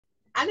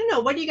I don't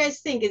know. What do you guys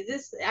think?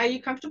 Are you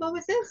comfortable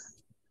with this?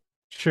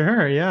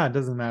 Sure, yeah, it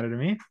doesn't matter to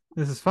me.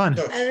 This is fun.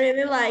 No, I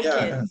really like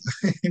yeah,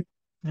 it.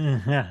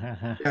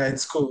 yeah,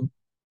 it's cool.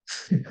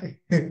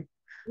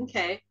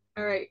 Okay.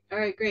 All right. All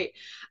right, great.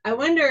 I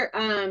wonder,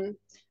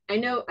 I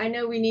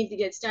know we need to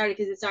get started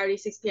because it's already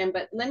 6 p.m.,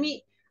 but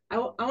I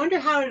wonder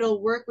how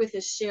it'll work with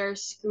a share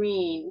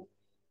screen.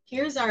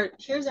 Here's our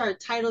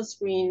title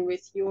screen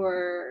with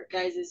your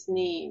guys'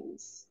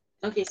 names.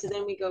 Okay, so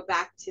then we go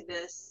back to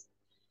this.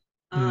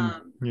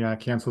 Um, Yeah, it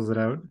cancels it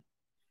out.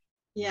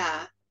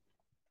 yeah.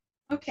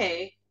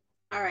 Okay.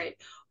 All right.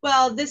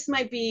 Well, this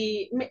might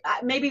be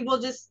maybe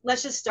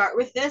let's just start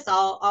with this.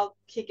 I'll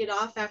kick it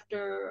off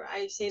after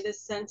I say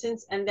this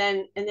sentence, and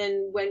then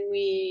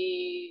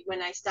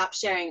when I stop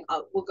sharing,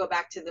 we'll go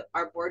back to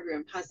our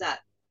boardroom. How's that?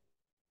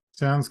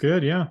 Sounds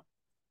good, yeah.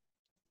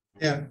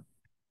 Yeah,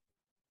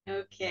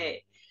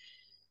 Okay.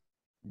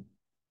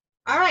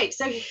 All right.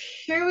 So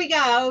here we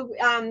go.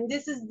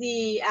 This is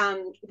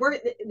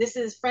this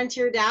is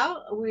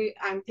FrontierDAO.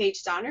 I'm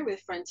Paige Donner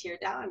with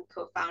FrontierDAO. I'm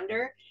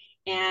co-founder.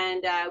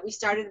 And we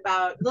started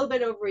about a little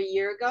bit over a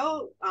year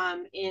ago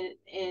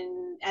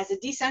in as a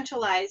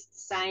decentralized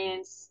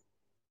science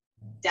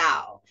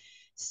DAO.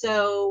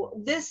 So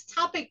this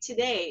topic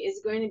today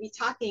is going to be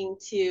talking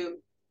to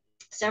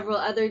several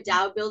other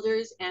DAO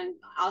builders and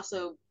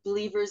also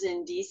believers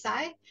in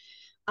DeSci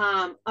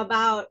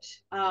about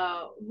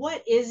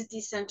what is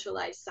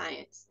decentralized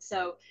science.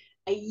 So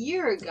a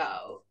year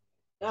ago,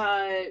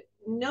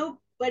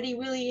 nobody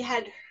really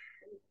had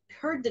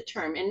heard the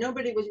term and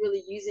nobody was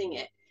really using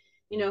it.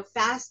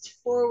 Fast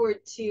forward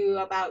to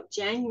about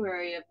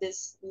January of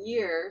this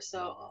year,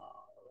 so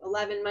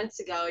 11 months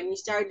ago, and you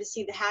started to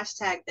see the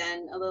hashtag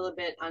then a little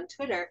bit on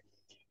Twitter.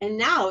 And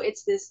now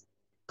it's this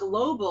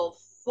global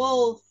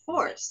full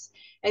force.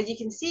 As you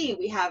can see,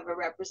 we have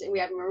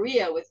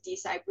Maria with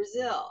DeSci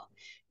Brazil.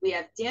 We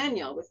have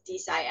Daniel with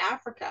DeSci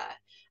Africa.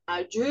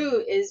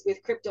 Drew is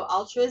with Crypto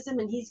Altruism,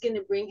 and he's going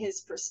to bring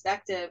his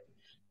perspective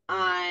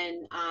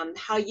on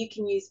how you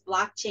can use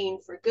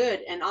blockchain for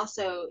good. And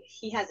also,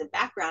 he has a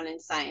background in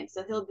science,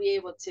 so he'll be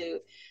able to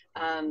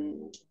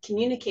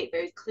communicate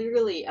very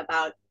clearly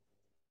about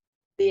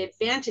the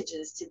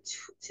advantages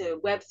to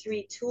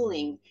Web3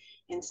 tooling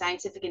in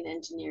scientific and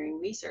engineering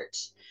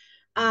research.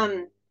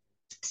 Um,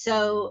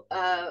 so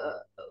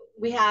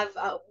we have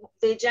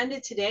the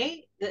agenda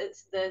today.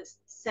 The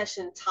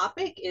session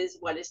topic is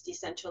what is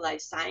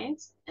decentralized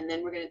science, and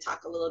then we're going to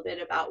talk a little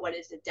bit about what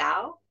is a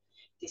DAO,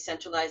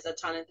 decentralized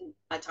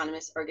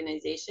autonomous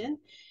organization.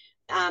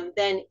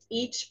 Then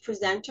each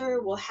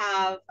presenter will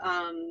have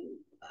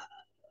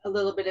a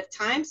little bit of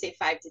time, say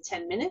 5 to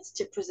 10 minutes,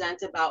 to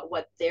present about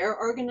what their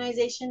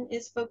organization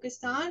is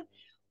focused on,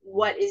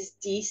 what is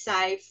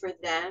DeSci for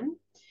them.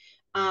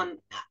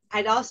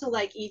 I'd also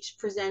like each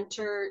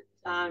presenter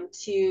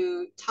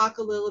to talk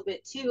a little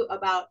bit too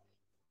about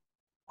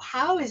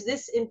how is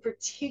this in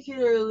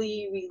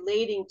particularly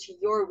relating to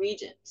your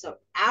region. So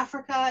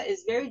Africa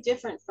is very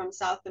different from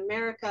South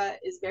America,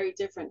 is very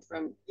different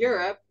from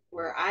Europe,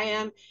 where I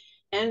am,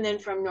 and then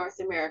from North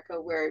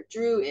America, where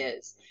Drew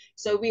is.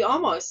 So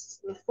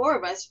the four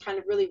of us, kind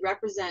of really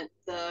represent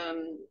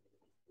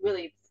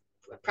really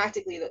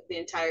practically the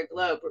entire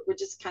globe. We're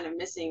just kind of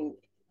missing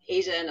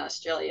Asia and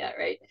Australia,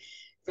 right,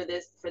 for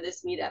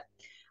this meetup.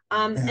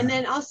 And yeah,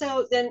 then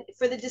also, then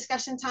for the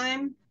discussion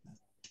time,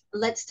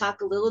 let's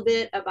talk a little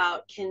bit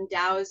about, can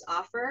DAOs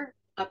offer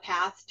a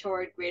path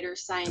toward greater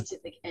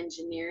scientific and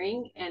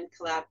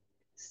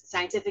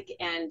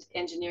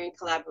engineering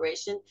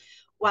collaboration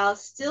while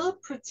still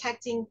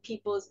protecting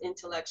people's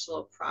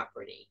intellectual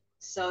property.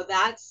 So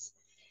that's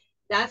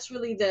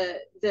really the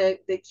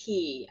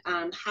key.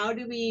 How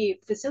do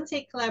we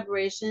facilitate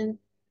collaboration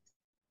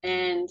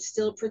and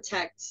still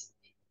protect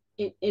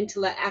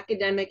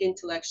academic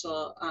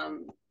intellectual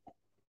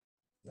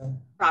yeah.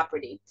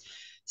 property?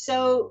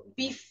 So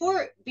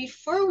before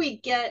we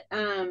get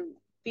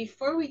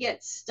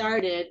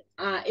started,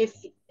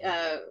 if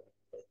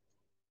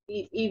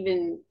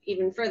even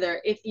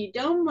further, if you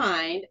don't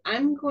mind,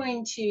 I'm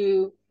going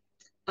to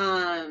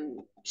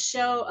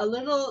show a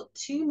little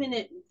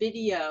 2-minute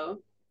video,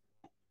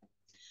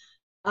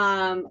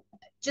 um,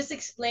 just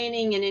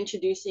explaining and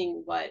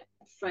introducing what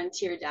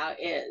FrontierDAO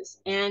is.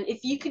 And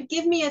if you could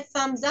give me a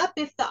thumbs up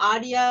if the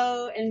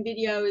audio and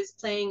video is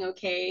playing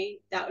okay,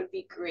 that would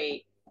be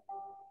great.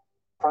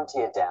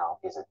 FrontierDAO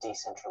is a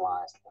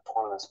decentralized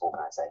autonomous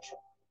organization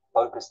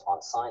focused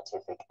on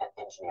scientific and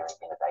engineering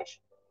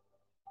innovation.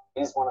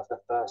 It is one of the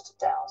first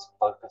DAOs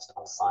focused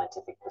on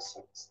scientific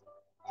pursuits,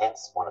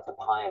 hence one of the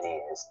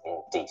pioneers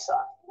in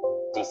DeSci,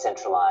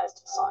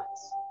 decentralized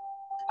science.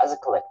 As a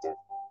collective,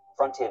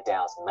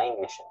 FrontierDAO's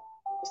main mission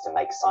is to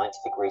make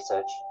scientific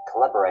research,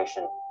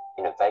 collaboration,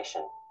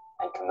 innovation,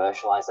 and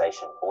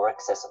commercialization more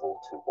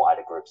accessible to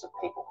wider groups of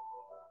people,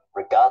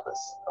 regardless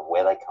of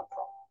where they come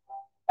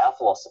from. Our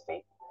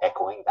philosophy,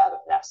 echoing that of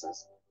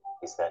NASA's,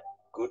 is that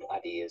good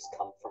ideas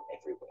come from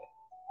everywhere,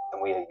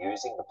 and we are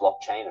using the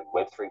blockchain and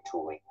Web3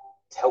 tooling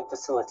to help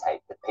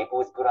facilitate that people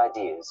with good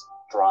ideas,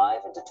 drive,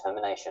 and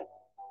determination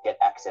get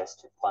access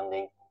to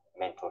funding,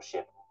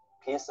 mentorship,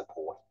 peer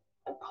support,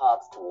 and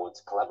paths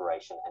towards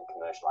collaboration and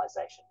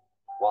commercialization,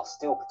 while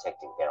still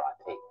protecting their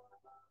IP.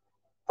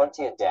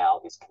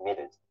 FrontierDAO is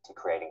committed to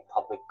creating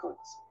public goods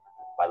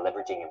by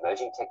leveraging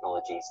emerging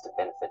technologies to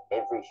benefit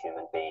every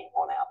human being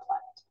on our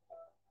planet.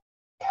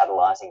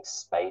 Catalyzing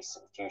space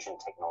and fusion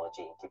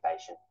technology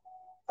incubation,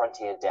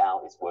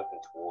 FrontierDAO is working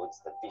towards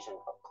the vision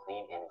of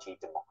clean energy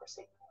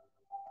democracy.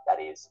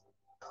 That is,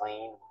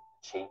 clean,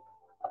 cheap,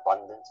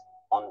 abundant,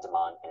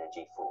 on-demand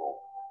energy for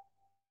all.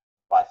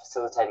 By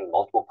facilitating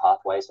multiple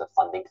pathways for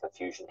funding for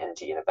fusion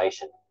energy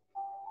innovation,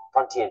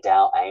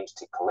 FrontierDAO aims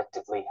to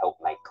collectively help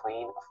make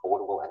clean,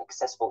 affordable, and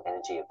accessible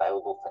energy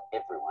available for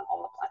everyone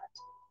on the planet.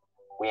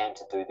 We aim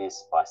to do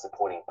this by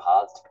supporting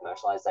paths to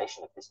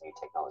commercialization of this new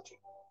technology,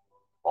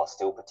 while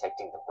still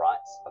protecting the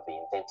rights of the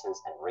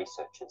inventors and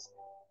researchers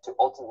to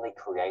ultimately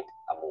create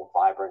a more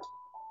vibrant,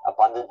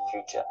 abundant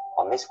future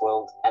on this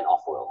world and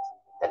off-world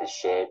that is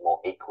shared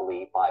more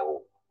equally by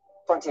all.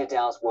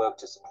 FrontierDAO's work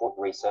to support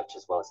research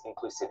as well as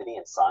inclusivity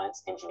in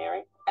science,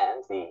 engineering,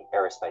 and the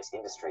aerospace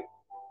industry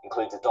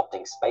includes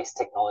adopting space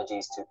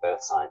technologies to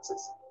earth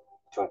sciences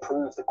to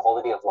improve the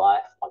quality of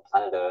life on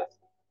planet Earth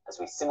as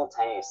we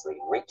simultaneously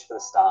reach for the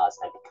stars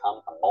and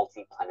become a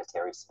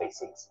multi-planetary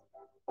species.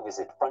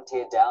 Visit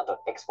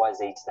frontierdao.xyz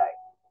today.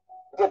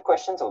 If you have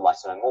questions or would like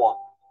to know more,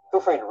 feel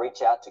free to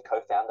reach out to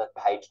co-founder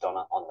Paige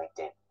on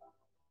LinkedIn.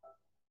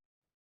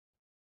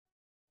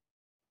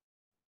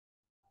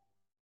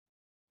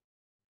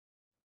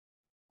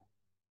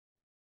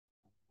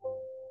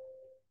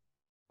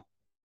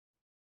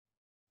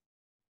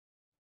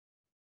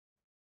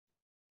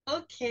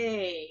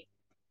 Okay.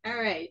 All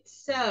right.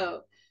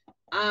 So,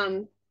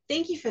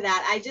 thank you for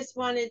that. I just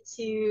wanted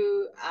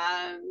to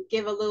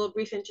give a little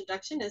brief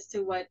introduction as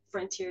to what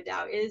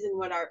FrontierDAO is and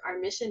what our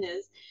mission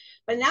is.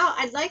 But now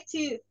I'd like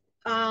to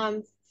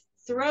give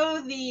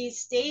the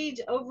stage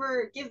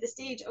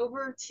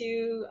over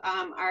to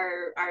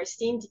our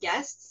esteemed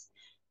guests.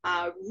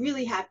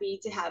 Really happy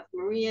to have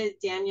Maria,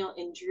 Daniel,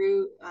 and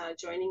Drew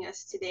joining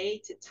us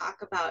today to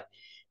talk about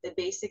the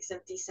basics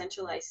of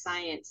decentralized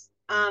science.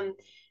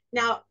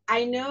 Now,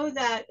 I know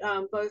that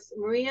both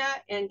Maria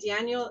and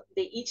Daniel,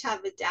 they each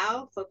have a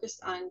DAO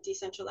focused on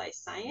decentralized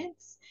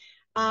science.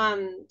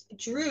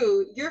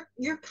 Drew,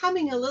 you're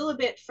coming a little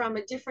bit from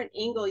a different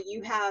angle.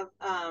 You have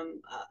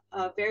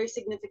a very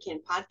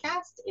significant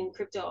podcast in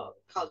crypto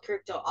called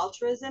Crypto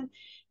Altruism.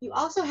 You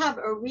also have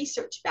a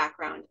research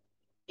background.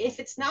 If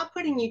it's not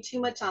putting you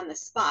too much on the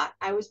spot,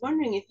 I was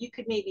wondering if you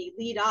could maybe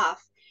lead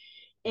off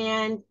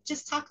and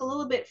just talk a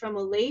little bit from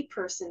a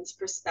layperson's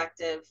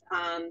perspective,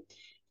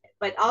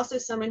 but also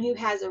someone who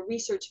has a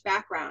research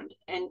background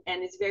and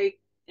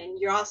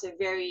you're also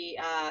very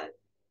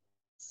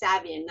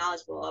savvy and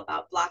knowledgeable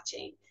about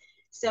blockchain.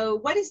 So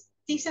what is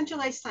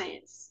decentralized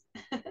science?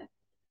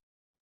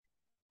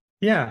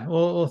 Yeah,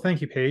 well,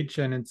 thank you, Paige,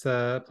 and it's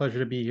a pleasure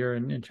to be here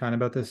and chatting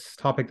about this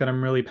topic that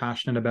I'm really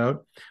passionate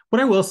about.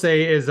 What I will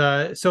say is,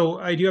 so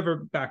I do have a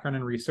background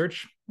in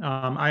research.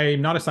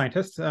 I'm not a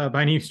scientist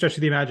by any stretch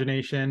of the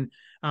imagination,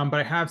 but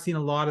I have seen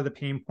a lot of the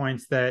pain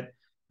points that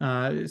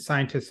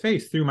scientists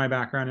face through my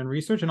background in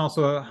research, and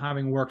also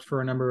having worked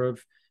for a number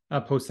of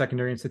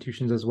post-secondary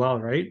institutions as well,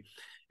 right?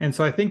 And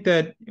so I think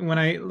that when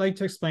I like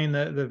to explain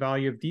the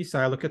value of DeSci,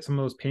 I look at some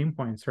of those pain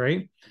points,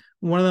 right?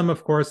 One of them,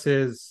 of course,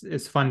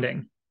 is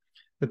funding.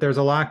 That there's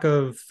a lack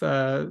of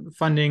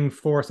funding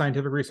for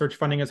scientific research.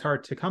 Funding is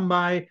hard to come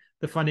by.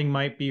 The funding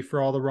might be for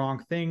all the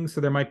wrong things.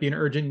 So there might be an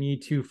urgent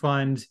need to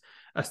fund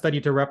a study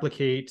to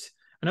replicate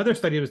another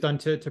study that was done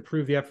to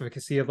prove the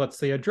efficacy of, let's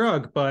say, a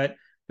drug, but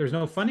there's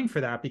no funding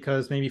for that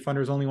because maybe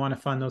funders only want to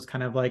fund those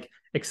kind of like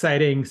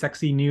exciting,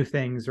 sexy new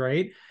things,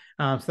 right?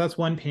 So that's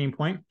one pain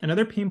point.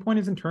 Another pain point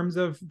is in terms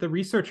of the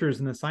researchers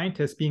and the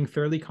scientists being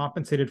fairly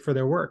compensated for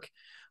their work.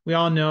 We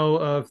all know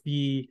of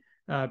the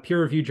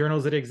peer-reviewed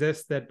journals that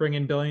exist that bring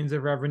in billions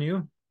of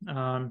revenue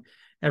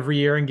every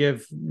year and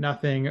give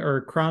nothing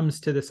or crumbs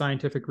to the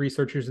scientific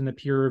researchers and the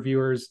peer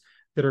reviewers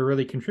that are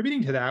really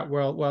contributing to that,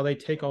 while they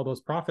take all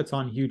those profits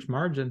on huge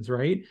margins,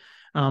 right?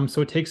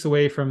 So it takes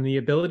away from the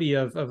ability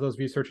of those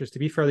researchers to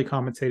be fairly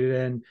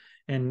compensated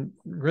and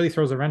really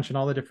throws a wrench in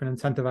all the different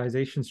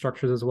incentivization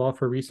structures as well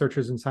for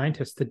researchers and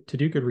scientists to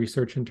do good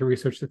research and to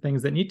research the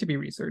things that need to be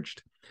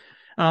researched.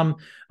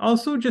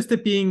 Also just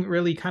it being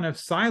really kind of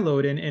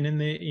siloed and in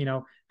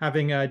the,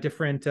 having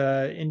different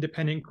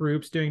independent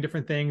groups doing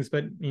different things,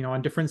 but,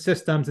 on different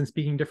systems and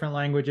speaking different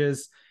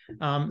languages.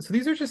 So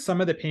these are just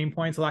some of the pain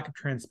points, lack of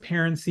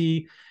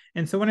transparency.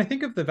 And so when I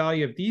think of the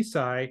value of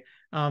DeSci,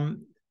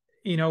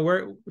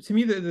 where to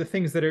me, the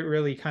things that it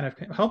really kind of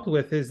helped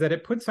with is that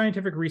it put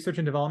scientific research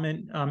and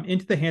development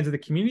into the hands of the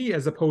community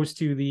as opposed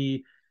to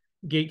the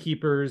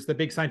gatekeepers, the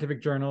big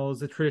scientific journals,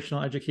 the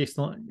traditional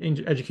educational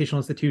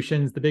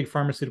institutions, the big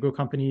pharmaceutical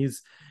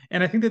companies.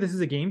 And I think that this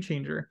is a game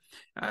changer.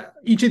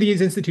 Each of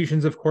these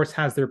institutions, of course,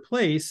 has their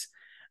place,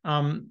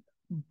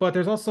 but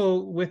there's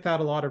also with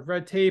that a lot of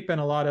red tape and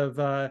a lot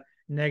of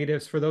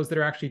negatives for those that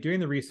are actually doing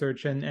the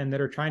research and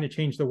that are trying to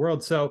change the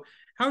world. So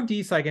how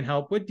DeSci can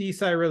help. What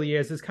DeSci really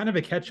is kind of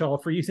a catch-all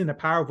for using the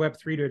power of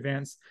Web3 to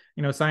advance,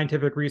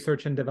 scientific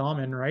research and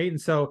development, right?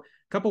 And so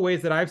a couple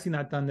ways that I've seen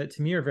that done that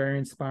to me are very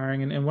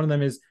inspiring, and one of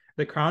them is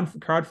the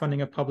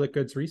crowdfunding of public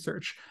goods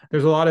research.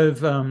 There's a lot of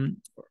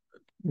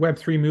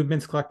Web3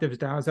 movements, collectives,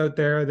 DAOs out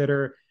there that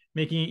are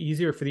making it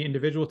easier for the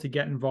individual to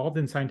get involved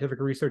in scientific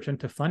research and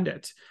to fund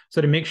it. So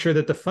to make sure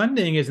that the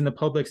funding is in the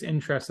public's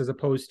interest, as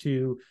opposed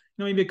to,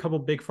 maybe a couple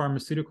of big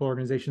pharmaceutical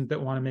organizations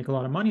that want to make a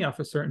lot of money off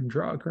a certain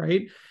drug,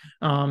 right?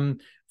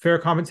 Fair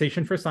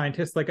compensation for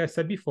scientists, like I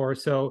said before.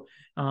 So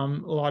a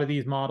lot of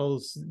these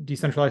models,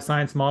 decentralized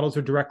science models,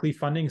 are directly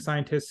funding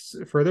scientists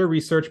for their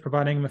research,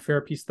 providing them a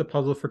fair piece of the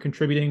puzzle for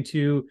contributing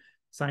to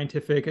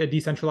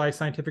decentralized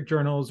scientific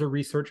journals or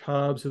research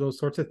hubs or those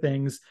sorts of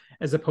things,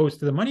 as opposed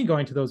to the money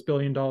going to those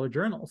billion-dollar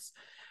journals.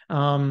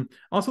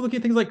 Also looking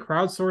at things like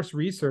crowdsourced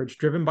research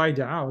driven by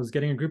DAOs,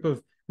 getting a group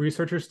of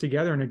researchers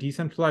together in a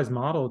decentralized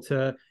model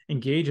to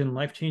engage in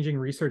life-changing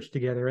research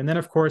together. And then,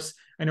 of course,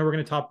 I know we're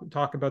going to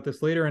talk about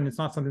this later, and it's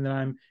not something that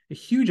I'm a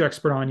huge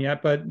expert on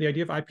yet, but the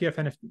idea of IP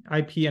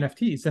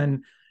NFTs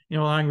and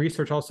allowing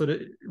researchers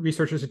to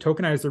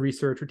tokenize the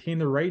research, retain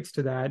the rights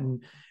to that,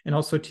 and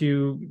also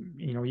to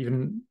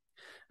even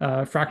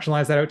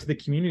fractionalize that out to the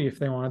community if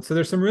they want. So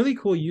there's some really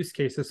cool use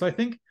cases. So I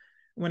think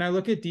when I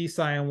look at DeSci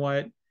and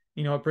what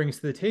it brings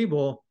to the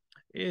table,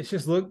 it's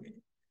just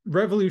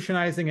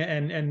revolutionizing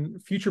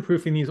and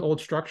future-proofing these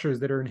old structures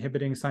that are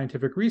inhibiting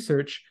scientific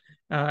research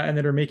and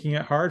that are making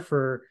it hard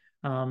for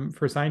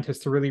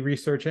scientists to really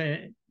research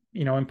and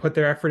put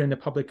their effort into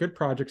public good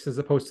projects, as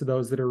opposed to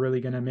those that are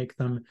really going to make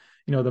them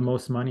the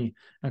most money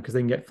because they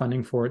can get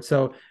funding for it.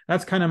 So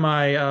that's kind of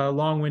my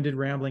long-winded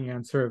rambling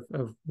answer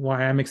of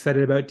why I'm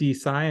excited about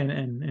DeSci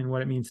and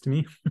what it means to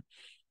me.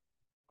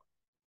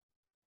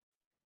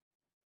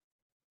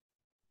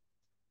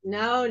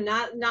 No,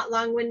 not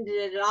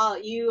long-winded at all.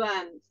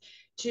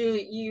 Drew,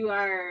 you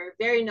are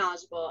very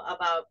knowledgeable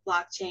about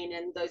blockchain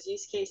and those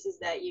use cases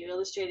that you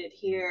illustrated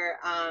here.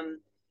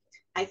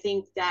 I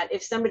think that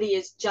if somebody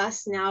is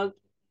just now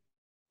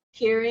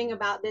hearing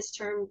about this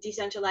term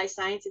decentralized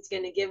science, it's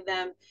going to give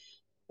them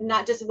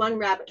not just one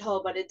rabbit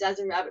hole, but a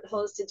dozen rabbit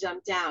holes to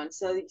jump down.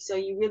 So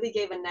you really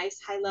gave a nice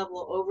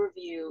high-level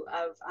overview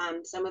of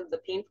some of the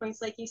pain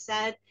points, like you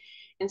said,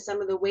 and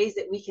some of the ways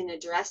that we can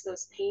address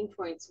those pain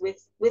points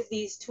with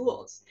these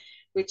tools,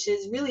 which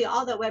is really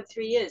all that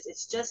Web3 is.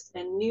 It's just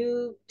a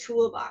new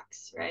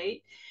toolbox,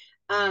 right?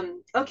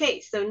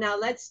 Okay, so now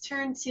let's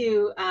turn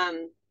to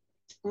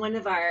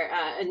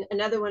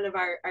another one of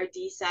our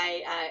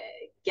DeSci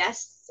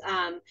guests.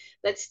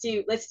 Let's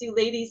do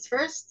ladies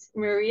first.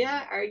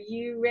 Maria, are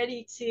you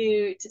ready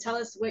to tell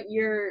us what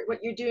you're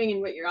doing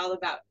and what you're all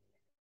about?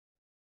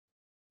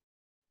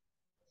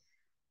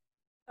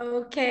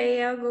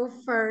 Okay, I'll go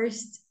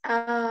first.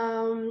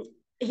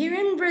 Here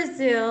in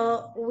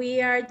Brazil,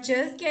 we are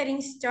just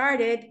getting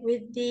started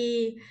with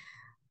the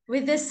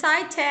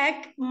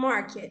sci-tech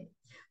market.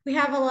 We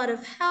have a lot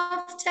of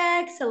health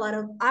techs, a lot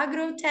of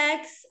agro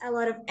techs, a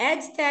lot of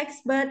ed techs,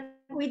 but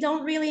we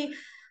don't really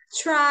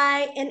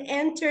try and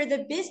enter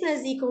the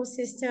business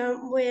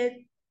ecosystem with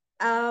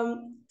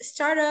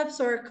startups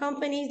or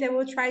companies that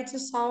will try to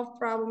solve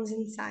problems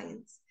in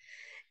science.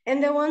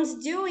 And the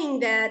ones doing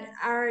that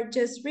are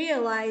just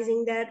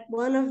realizing that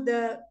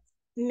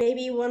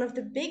maybe one of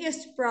the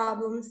biggest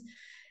problems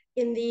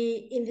in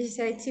the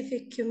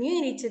scientific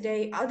community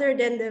today, other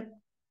than the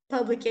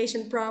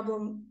publication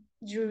problem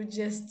Drew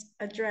just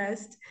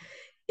addressed,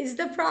 is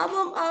the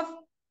problem of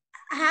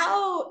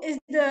how is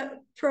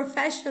the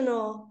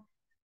professional,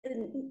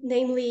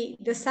 namely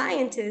the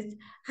scientist,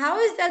 how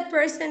is that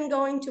person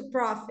going to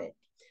profit?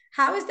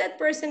 How is that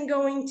person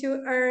going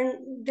to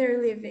earn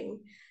their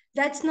living?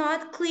 That's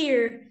not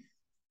clear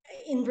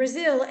in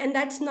Brazil, and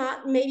that's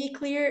not maybe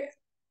clear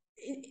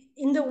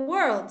in the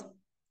world.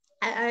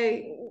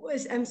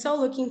 I'm so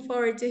looking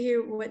forward to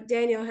hear what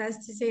Daniel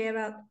has to say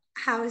about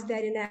how is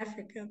that in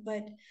Africa.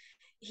 But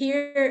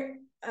here,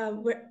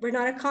 we're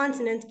not a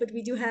continent, but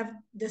we do have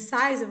the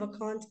size of a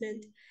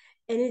continent,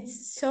 and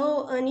it's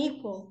so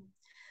unequal.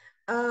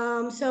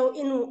 So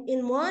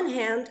in one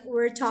hand,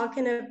 we're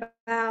talking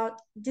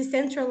about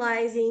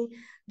decentralizing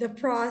the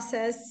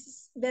process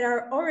that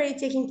are already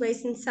taking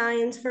place in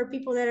science for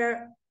people that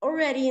are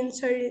already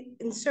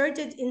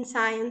inserted in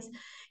science.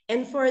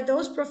 And for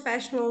those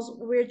professionals,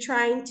 we're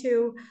trying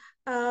to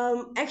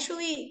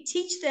actually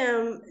teach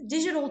them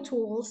digital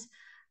tools,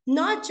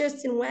 not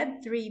just in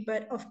Web3,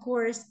 but of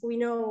course, we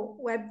know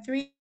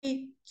Web3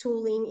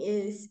 tooling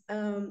is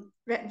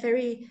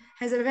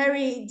has a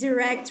very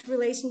direct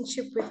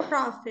relationship with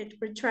profit.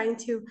 We're trying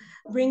to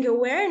bring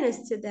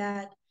awareness to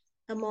that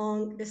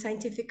among the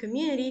scientific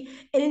community.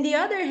 And in the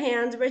other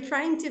hand, we're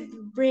trying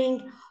to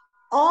bring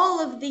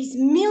all of these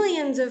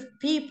millions of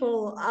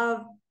people,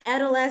 of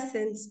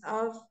adolescents,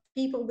 of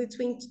people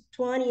between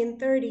 20 and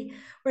 30,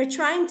 we're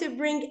trying to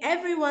bring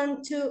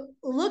everyone to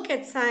look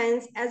at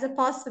science as a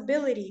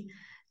possibility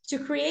to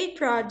create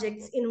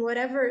projects in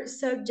whatever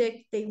subject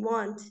they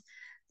want.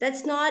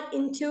 That's not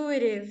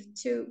intuitive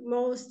to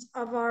most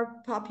of our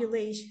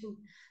population.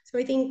 So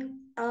I think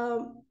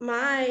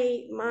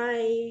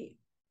my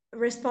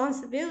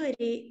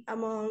responsibility,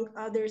 among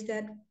others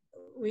that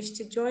wish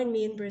to join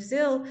me in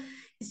Brazil,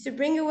 is to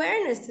bring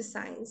awareness to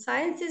science.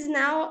 Science is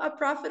now a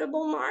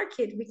profitable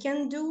market. We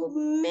can do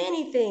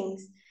many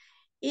things.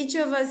 Each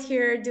of us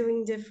here are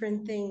doing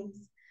different things.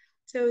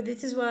 So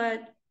this is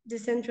what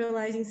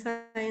decentralizing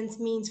science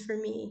means for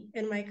me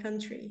and my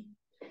country.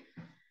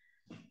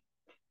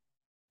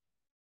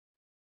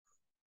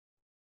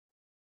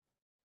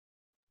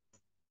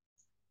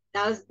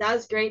 That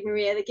was great,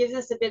 Maria. That gives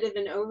us a bit of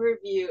an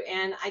overview,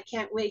 and I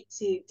can't wait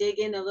to dig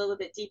in a little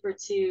bit deeper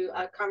to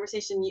a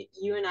conversation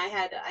you and I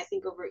had, I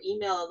think, over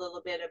email a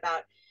little bit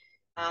about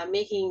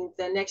making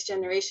the next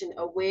generation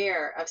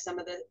aware of some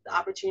of the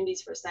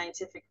opportunities for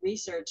scientific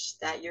research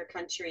that your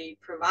country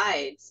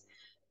provides,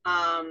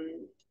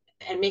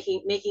 and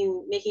making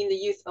the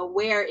youth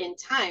aware in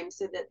time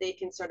so that they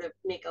can sort of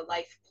make a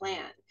life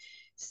plan.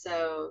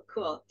 So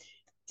cool.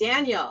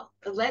 Daniel,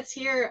 let's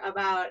hear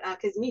about,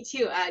 because me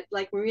too,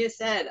 like Maria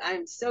said,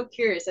 I'm so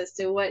curious as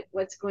to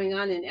what's going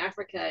on in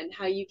Africa and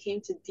how you came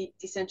to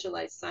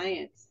decentralized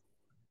science.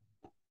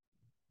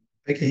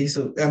 Okay,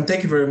 so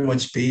thank you very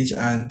much, Paige,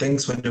 and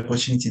thanks for the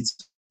opportunity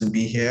to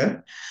be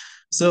here.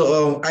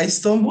 So I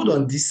stumbled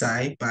on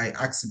DeSci by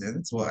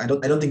accident. Well, I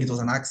don't think it was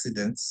an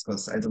accident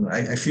because I don't know.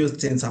 I feel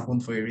things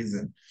happen for a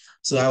reason.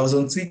 So I was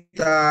on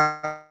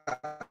Twitter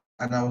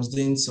and I was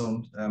doing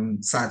some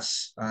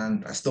search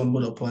and I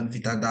stumbled upon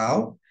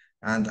VitaDAO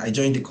and I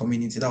joined the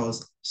community. That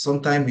was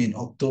sometime in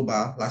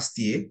October last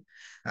year.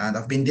 And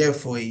I've been there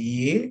for a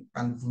year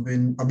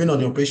and I've been on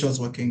the operations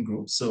working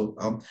group. So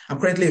I'm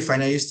currently a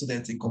final year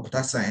student in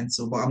computer science.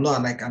 So, but I'm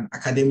not like an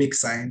academic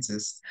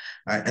scientist.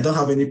 I don't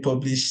have any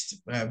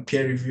published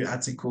peer review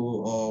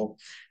article or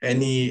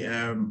any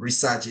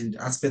research in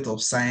the aspect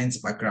of science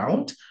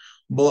background.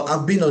 But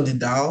I've been on the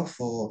DAO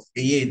for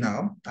a year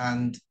now,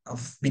 and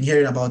I've been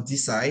hearing about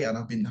DeSci,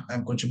 and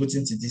I'm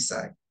contributing to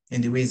DeSci in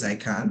the ways I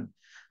can.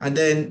 And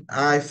then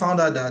I found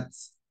out that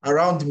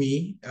around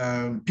me,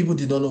 people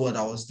did not know what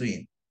I was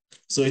doing.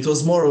 So it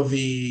was more of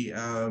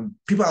a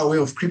people are aware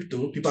of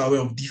crypto, people are aware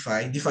of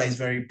DeFi. DeFi is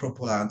very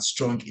popular and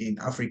strong in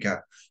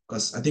Africa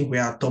because I think we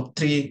are top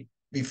three.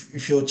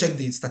 If you check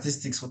the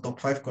statistics for top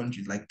 5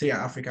 countries, like 3 are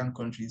African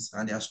countries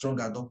and they are strong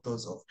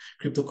adopters of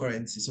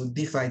cryptocurrency. So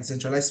DeFi,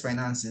 decentralized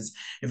finance, is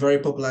a very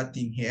popular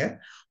thing here.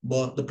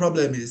 But the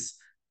problem is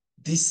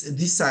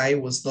this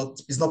side is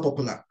not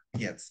popular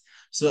yet.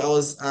 So I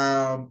was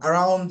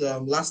around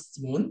last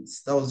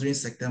month, that was during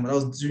September,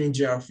 that was during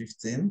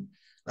GR15.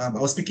 I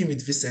was speaking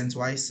with Vincent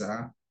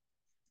Weiser,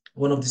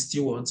 one of the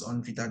stewards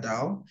on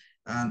VitaDAO,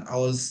 and I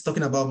was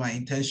talking about my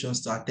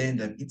intentions to attend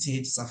the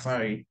ETH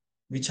Safari,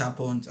 which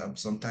happened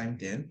sometime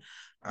then.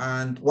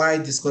 And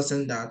while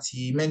discussing that,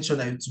 he mentioned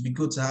that it would be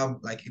good to have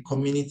like a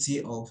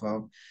community of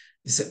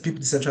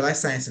people,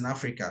 decentralized science in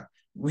Africa,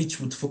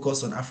 which would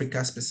focus on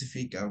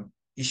Africa-specific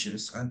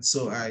issues. And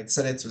so I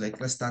decided to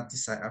let's start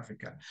DeSci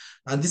Africa.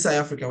 And DeSci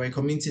Africa, we're a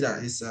community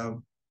that is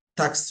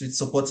tasked with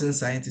supporting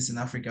scientists in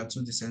Africa to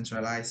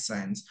decentralize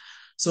science.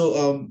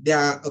 So there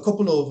are a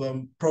couple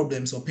of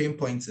problems or pain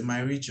points in my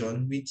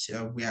region, which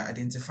we are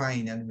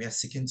identifying and we are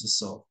seeking to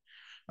solve.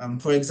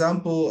 For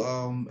example,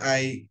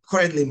 I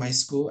currently in my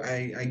school,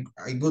 I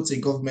go to a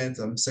government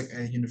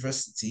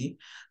university,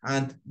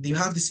 and they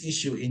have this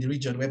issue in the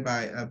region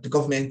whereby the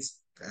government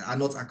are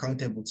not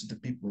accountable to the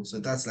people. So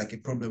that's like a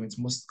problem with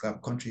most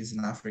countries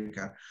in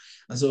Africa.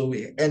 And so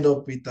we end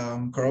up with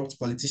corrupt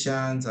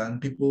politicians and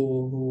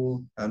people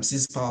who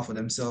seize power for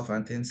themselves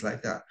and things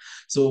like that.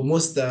 So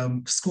most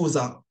schools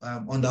are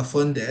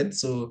underfunded.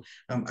 So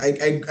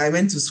I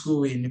went to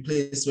school in a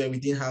place where we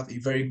didn't have a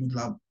very good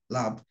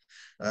lab.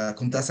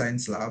 Computer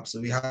science lab, so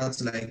we had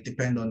to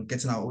depend on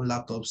getting our own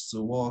laptops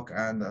to work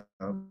and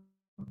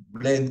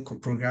learn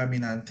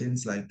programming and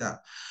things like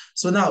that.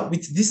 So now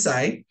with this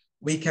side,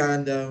 we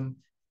can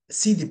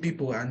see the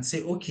people and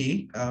say,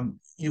 okay,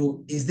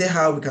 is there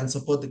how we can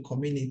support the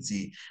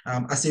community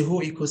as a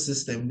whole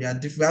ecosystem? We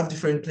have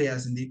different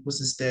players in the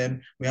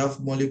ecosystem. We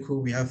have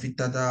Molecule, we have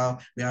VitaDAO,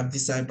 we have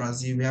DeSci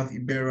Brazil, we have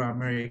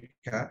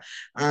Ibero-America,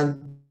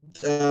 and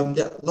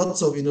there are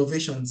lots of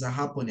innovations are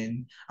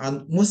happening,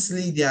 and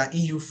mostly they are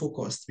EU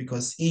focused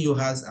because EU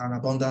has an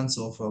abundance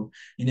of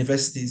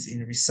universities in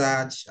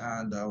research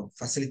and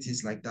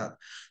facilities like that.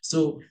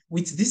 So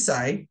with this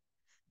side,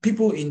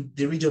 people in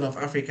the region of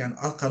Africa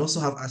can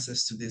also have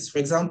access to this. For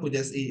example,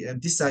 there's a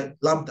DeSci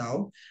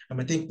LabDAO,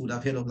 I think you would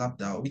have heard of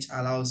LabDAO, which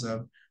allows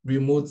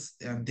remote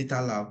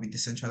data lab with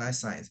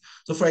decentralized science.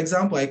 So for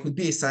example, I could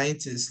be a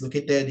scientist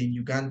located in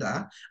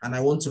Uganda, and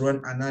I want to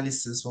run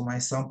analysis for my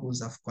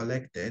samples I've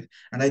collected,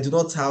 and I do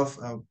not have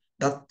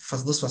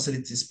those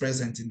facilities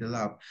present in the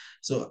lab.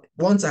 So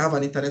once I have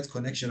an internet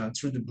connection and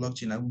through the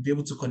blockchain, I will be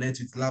able to connect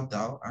with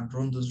LabDAO and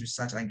run those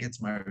research and get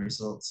my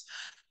results.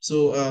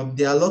 So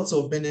there are lots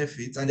of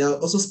benefits, and there are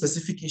also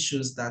specific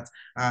issues that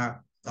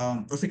are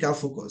Africa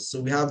focus.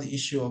 So we have the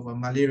issue of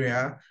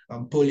malaria,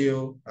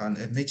 polio, and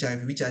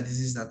HIV, which are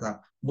diseases that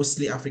are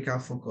mostly Africa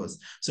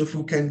focused. So if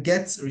we can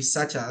get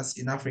researchers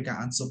in Africa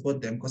and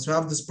support them, because we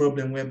have this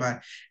problem whereby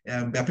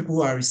there are people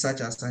who are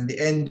researchers and they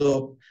end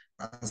up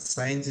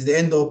scientists, they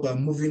end up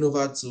moving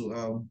over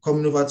to,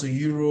 coming over to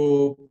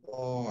Europe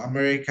or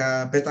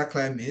America, better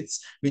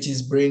climates, which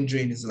is brain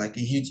drain is like a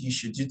huge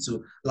issue due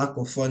to lack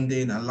of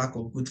funding and lack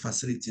of good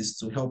facilities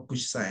to help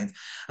push science.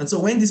 And so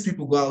when these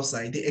people go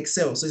outside, they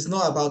excel. So it's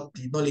not about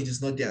the knowledge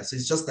is not there. So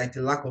it's just like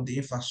the lack of the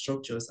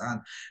infrastructures and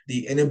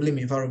the enabling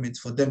environment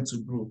for them to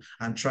grow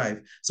and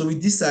thrive. So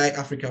with DeSci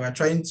Africa, we're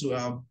trying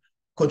to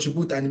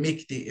contribute and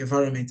make the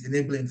environment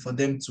enabling for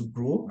them to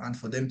grow and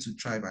for them to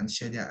thrive and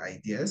share their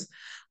ideas.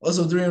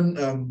 Also during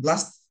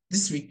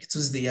this week,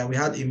 Tuesday, we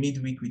had a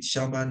midweek with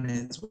Shamba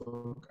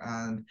Network,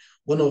 and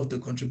one of the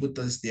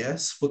contributors there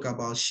spoke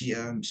about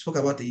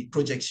the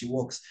project she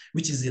works,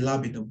 which is a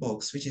lab in a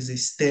box, which is a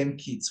STEM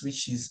kit,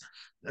 which is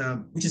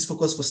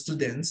focused for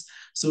students.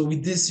 So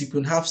with this, you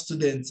can have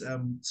students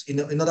in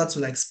order to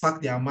like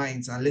spark their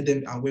minds and let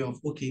them aware of,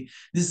 okay,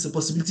 this is a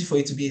possibility for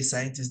you to be a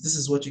scientist. This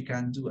is what you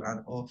can do,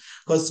 and all.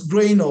 Because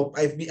growing up,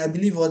 I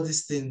believe all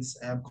these things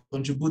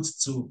contribute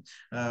to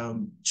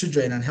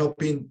children and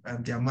helping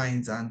their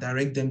minds and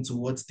direct them to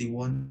what they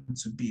want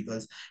to be.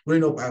 Because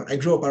growing up, I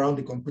grew up around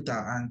the computer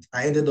and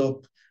I ended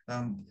up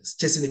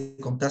chasing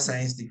a computer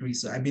science degree.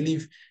 So I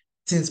believe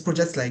since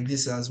projects like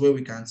this is where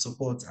we can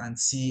support and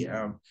see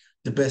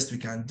the best we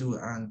can do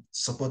and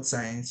support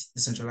science,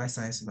 decentralized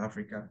science in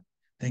Africa.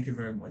 Thank you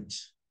very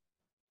much.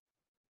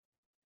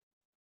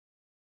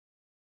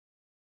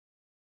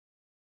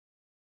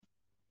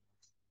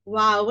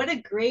 Wow, what a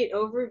great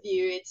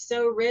overview. It's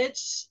so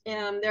rich.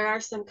 There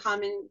are some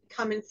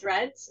common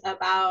threads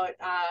about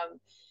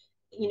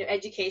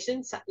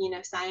education,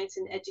 science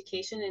and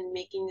education, and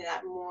making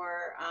that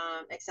more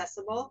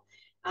accessible.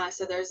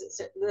 So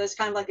there's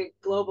kind of like a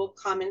global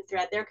common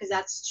thread there, because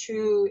that's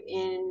true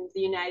in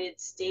the United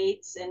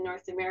States and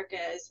North America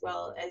as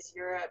well as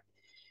Europe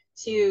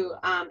too.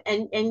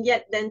 And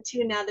yet then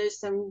too, now there's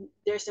some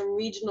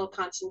regional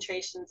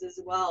concentrations as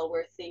well,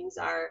 where things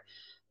are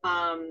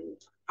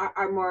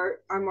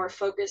more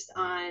focused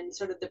on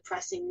sort of the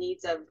pressing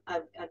needs of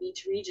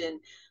each region.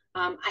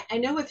 I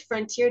know with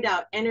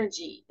FrontierDAO,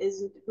 energy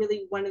is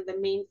really one of the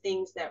main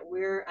things that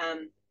we're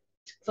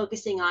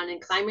focusing on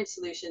in climate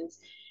solutions.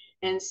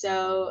 And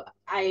so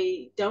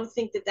I don't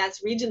think that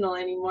that's regional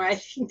anymore. I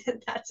think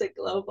that that's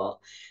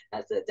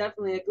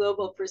definitely a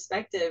global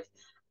perspective.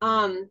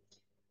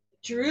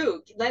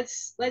 Drew,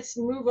 let's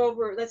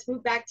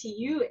move back to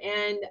you.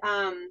 And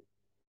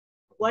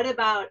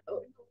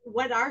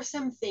what are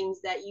some things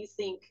that you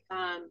think,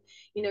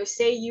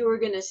 say you were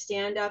going to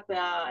stand up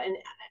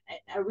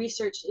a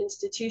research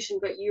institution,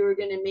 but you were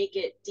going to make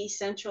it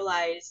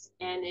decentralized,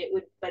 and it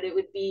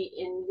would be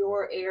in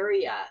your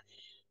area.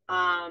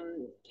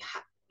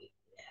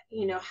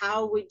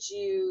 How would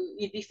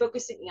you'd be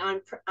focusing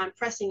on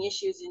pressing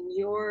issues in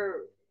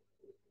your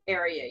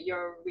area,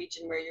 your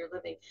region where you're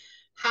living?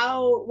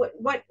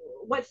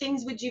 What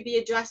things would you be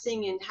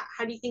addressing, and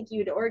how do you think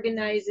you'd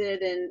organize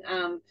it?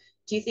 And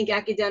do you think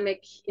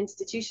academic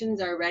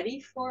institutions are ready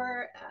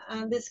for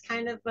this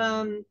kind of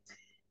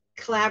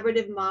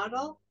collaborative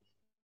model?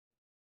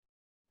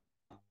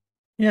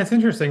 Yeah, it's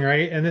interesting,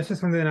 right? And this is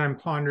something that I'm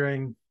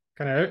pondering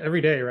kind of every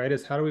day, right?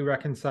 Is how do we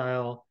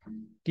reconcile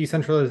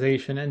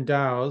decentralization and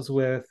DAOs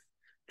with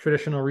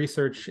traditional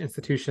research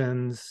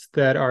institutions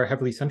that are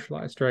heavily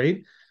centralized,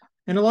 right?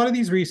 And a lot of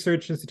these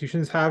research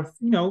institutions have,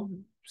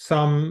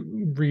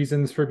 some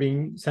reasons for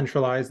being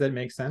centralized that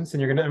make sense.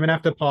 And I'm gonna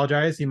have to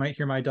apologize. You might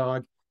hear my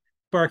dog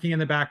barking in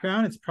the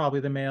background. It's probably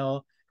the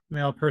male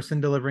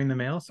person delivering the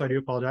mail, so I do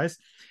apologize.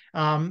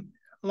 A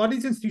lot of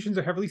these institutions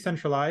are heavily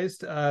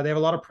centralized. They have a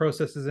lot of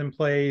processes in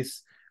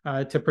place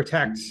to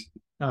protect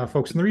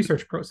folks in the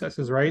research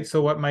processes, right?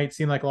 So what might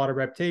seem like a lot of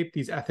red tape,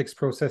 these ethics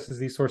processes,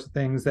 these sorts of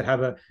things that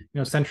have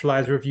a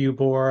centralized review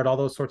board, all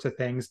those sorts of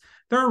things,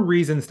 there are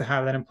reasons to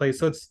have that in place.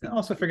 So it's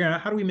also figuring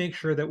out how do we make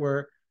sure that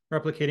we're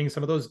replicating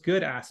some of those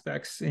good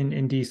aspects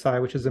in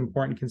DeSci, which is an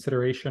important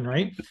consideration,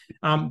 right?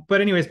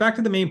 But anyways, back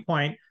to the main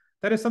point,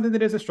 that is something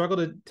that is a struggle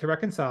to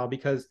reconcile,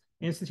 because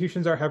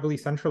institutions are heavily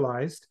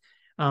centralized.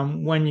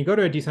 When you go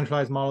to a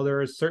decentralized model,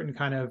 there are certain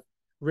kind of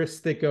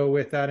risks that go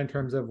with that in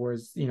terms of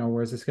where's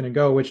this going to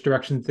go, which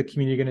directions the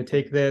community going to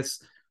take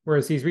this,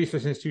 whereas these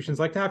research institutions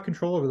like to have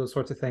control over those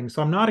sorts of things.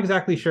 So I'm not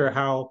exactly sure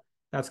how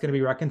that's going to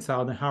be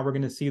reconciled and how we're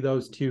going to see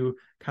those two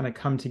kind of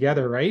come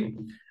together, right?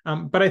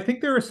 But I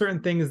think there are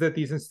certain things that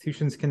these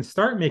institutions can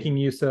start making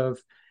use of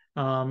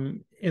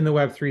in the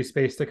Web3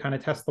 space to kind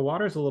of test the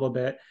waters a little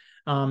bit.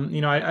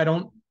 I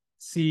don't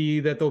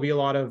see that there'll be a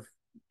lot of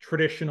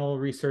traditional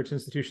research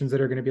institutions that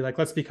are going to be like,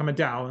 let's become a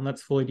DAO and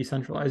let's fully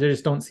decentralize. I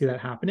just don't see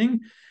that happening.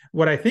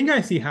 What I think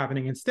I see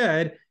happening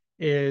instead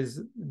is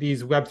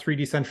these Web3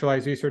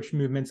 decentralized research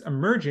movements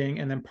emerging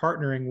and then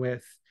partnering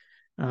with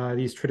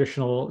these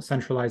traditional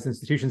centralized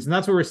institutions. And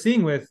that's what we're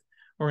seeing with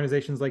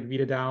organizations like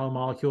VitaDAO,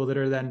 Molecule, that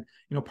are then,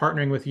 you know,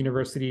 partnering with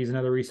universities and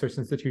other research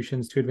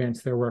institutions to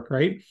advance their work,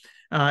 right?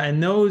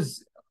 And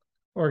those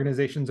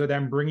organizations are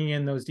then bringing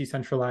in those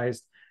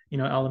decentralized, you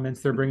know,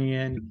 elements. They're bringing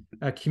in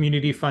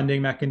community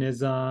funding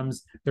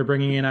mechanisms. They're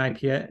bringing in IP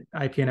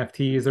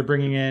NFTs. They're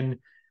bringing in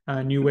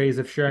new ways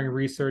of sharing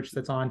research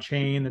that's on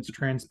chain, that's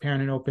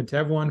transparent and open to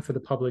everyone for the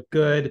public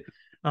good.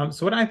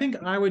 So what I think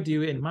I would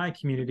do in my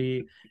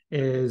community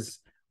is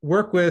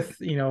work with,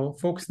 you know,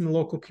 folks in the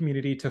local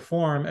community to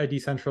form a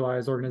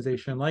decentralized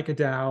organization like a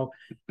DAO,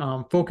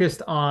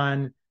 focused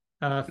on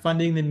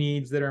funding the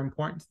needs that are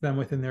important to them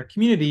within their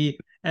community,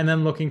 and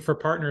then looking for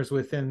partners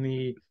within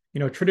the, you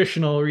know,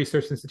 traditional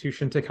research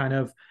institution to kind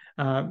of,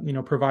 you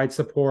know, provide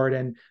support,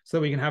 and so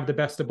that we can have the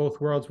best of both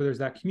worlds, where there's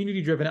that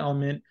community-driven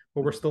element,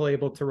 but we're still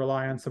able to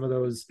rely on some of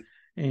those,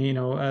 you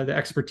know, the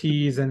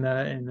expertise and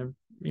the,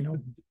 you know,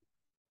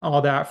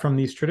 all that from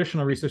these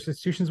traditional research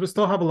institutions, but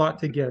still have a lot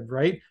to give,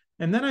 right?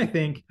 And then I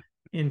think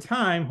in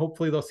time,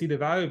 hopefully they'll see the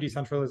value of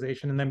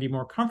decentralization and then be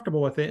more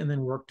comfortable with it and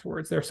then work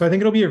towards there. So I think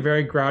it'll be a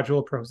very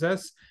gradual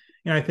process.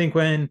 And I think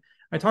when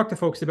I talk to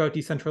folks about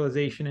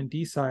decentralization and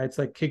DeSci, it's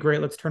like, okay,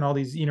 great, let's turn all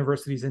these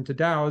universities into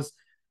DAOs.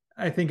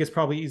 I think it's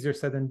probably easier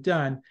said than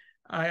done.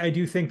 I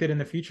do think that in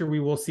the future, we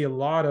will see a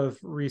lot of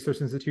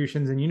research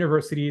institutions and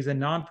universities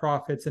and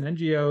nonprofits and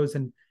NGOs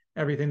and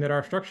everything that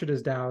are structured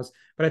as DAOs.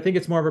 But I think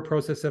it's more of a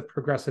process of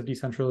progressive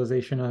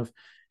decentralization of,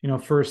 you know,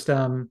 first,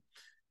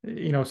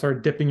 you know, sort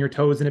of dipping your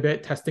toes in a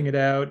bit, testing it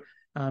out,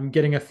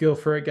 getting a feel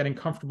for it, getting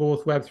comfortable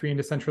with Web3 and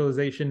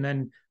decentralization,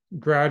 then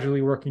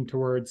gradually working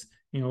towards,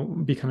 you know,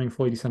 becoming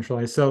fully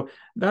decentralized. So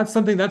that's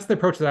something, that's the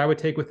approach that I would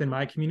take within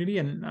my community.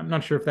 And I'm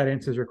not sure if that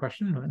answers your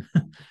question,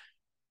 but.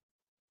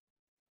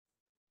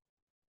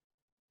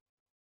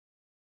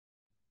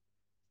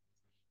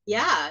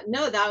 Yeah,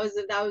 no, that was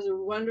a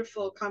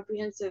wonderful,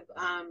 comprehensive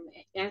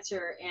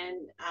answer,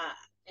 and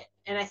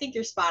I think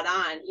you're spot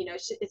on. You know,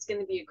 it's going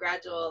to be a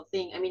gradual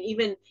thing. I mean,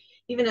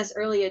 even as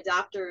early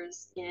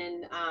adopters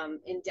in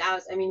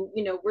DAOs, I mean,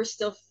 you know, we're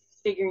still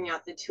figuring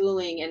out the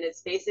tooling, and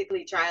it's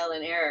basically trial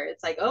and error.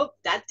 It's like, oh,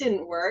 that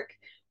didn't work,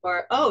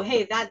 or oh,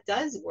 hey, that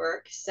does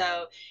work.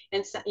 So,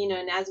 and so, you know,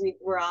 and as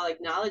we're all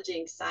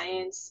acknowledging,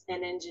 science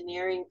and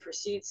engineering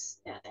pursuits,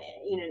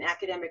 you know, in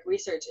academic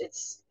research,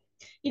 it's,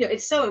 you know,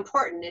 it's so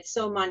important, it's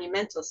so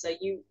monumental. So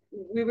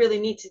we really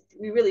do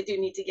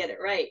need to get it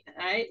right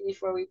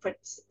before we put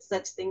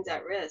such things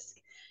at risk.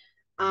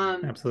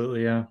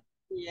 Absolutely, yeah.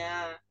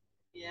 Yeah,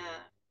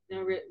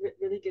 no,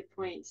 really good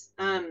points.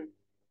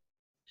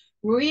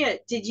 Maria,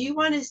 did you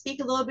want to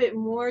speak a little bit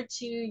more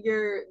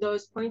to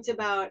those points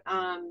about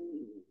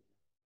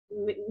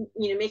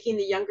you know, making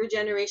the younger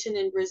generation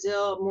in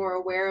Brazil more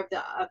aware of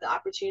the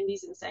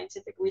opportunities in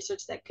scientific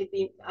research that could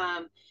be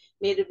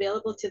made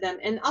available to them?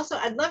 And also,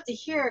 I'd love to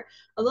hear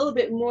a little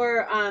bit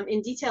more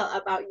in detail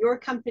about your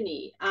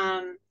company.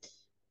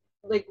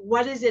 Like,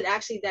 what is it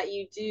actually that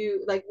you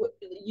do? Like,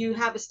 you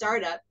have a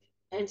startup,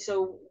 and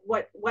so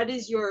what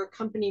is your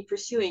company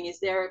pursuing?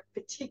 Is there a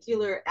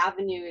particular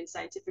avenue in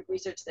scientific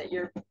research that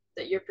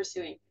you're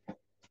pursuing?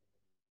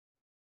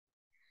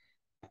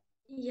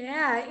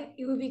 Yeah,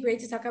 it would be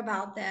great to talk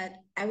about that.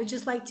 I would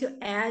just like to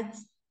add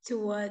to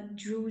what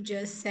Drew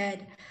just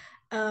said.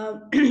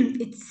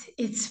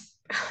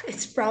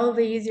 It's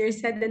probably easier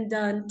said than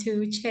done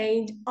to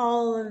change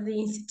all of the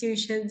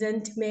institutions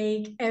and to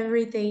make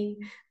everything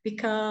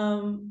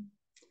become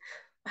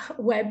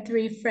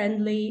Web3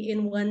 friendly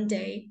in one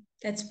day.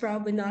 That's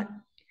probably not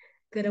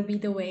gonna be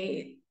the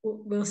way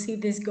we'll see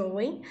this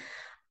going.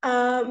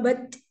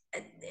 But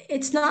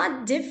it's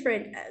not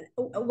different.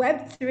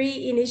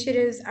 Web3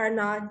 initiatives are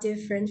not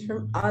different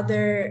from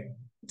other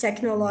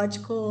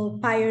technological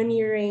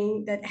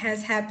pioneering that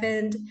has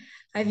happened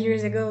 5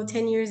 years ago,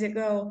 10 years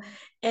ago.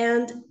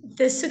 And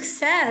the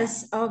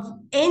success of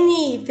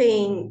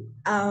anything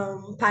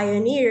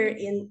pioneer,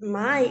 in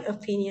my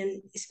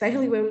opinion,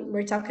 especially when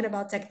we're talking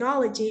about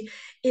technology,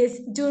 is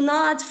do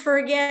not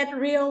forget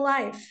real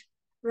life,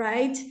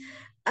 right?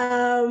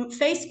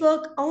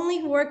 Facebook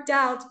only worked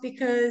out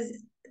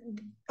because,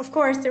 of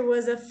course, there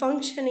was a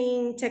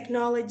functioning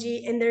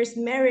technology and there's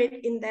merit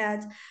in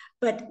that.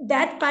 But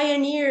that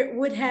pioneer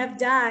would have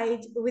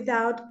died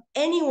without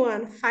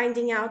anyone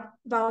finding out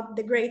about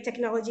the great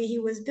technology he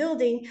was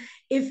building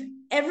if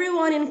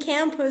everyone in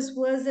campus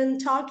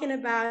wasn't talking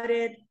about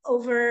it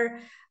over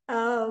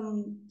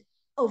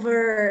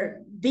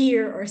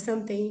beer or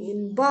something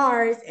in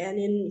bars, and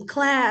in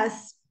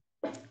class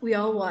we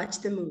all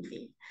watched the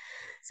movie.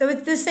 So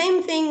it's the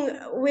same thing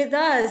with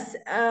us.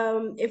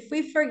 If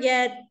we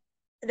forget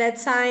that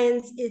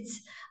science, it's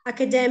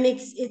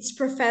academics, it's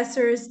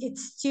professors,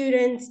 it's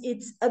students,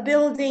 it's a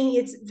building,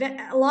 it's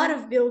a lot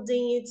of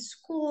building, it's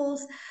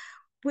schools,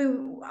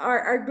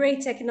 our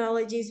great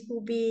technologies will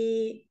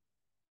be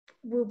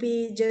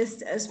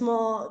just a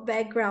small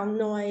background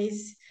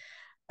noise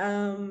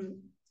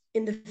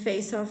in the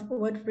face of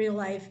what real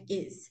life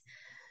is.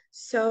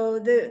 So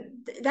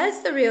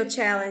that's the real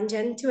challenge.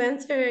 And to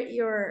answer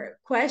your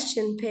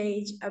question,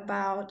 Paige,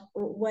 about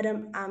what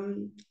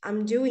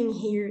I'm doing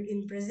here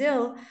in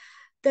Brazil,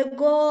 The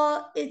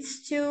goal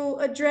is to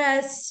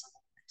address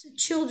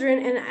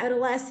children and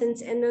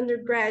adolescents and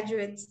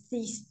undergraduates,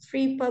 these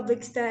three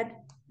publics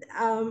that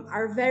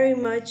are very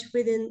much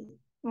within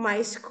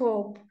my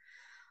scope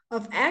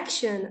of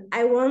action.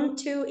 I want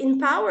to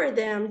empower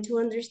them to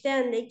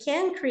understand they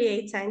can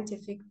create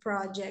scientific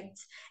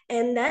projects,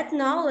 and that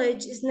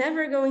knowledge is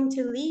never going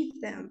to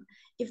leave them.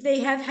 If they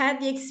have had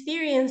the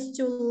experience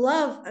to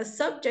love a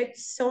subject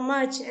so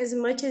much as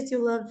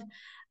you love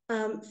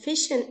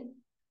fission,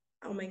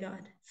 oh my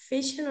God,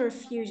 fission or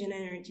fusion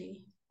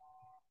energy?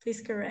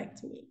 Please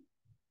correct me.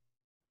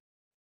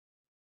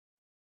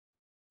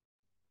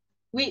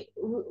 We're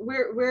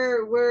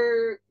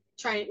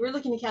trying, we're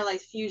looking to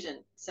catalyze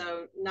fusion,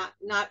 so not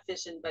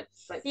fission, but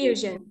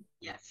fusion.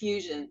 Yeah,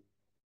 fusion.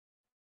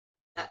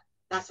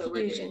 That's what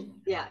we're doing.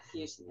 Yeah,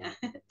 fusion. Yeah,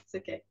 it's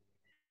okay.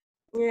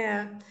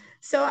 Yeah,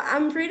 so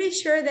I'm pretty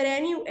sure that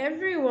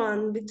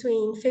everyone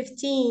between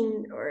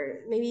 15,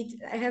 or maybe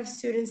I have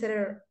students that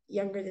are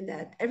younger than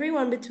that,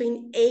 everyone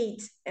between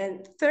 8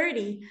 and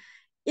 30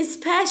 is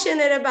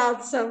passionate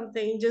about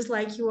something, just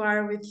like you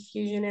are with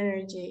fusion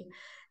energy.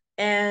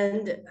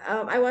 And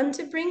I want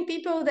to bring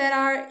people that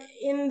are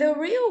in the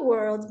real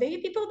world,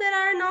 maybe people that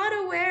are not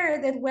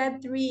aware that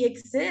Web3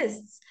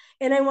 exists.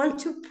 And I want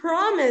to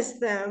promise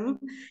them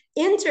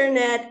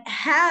internet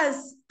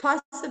has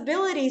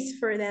possibilities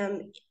for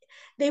them.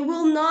 They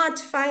will not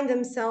find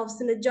themselves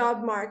in the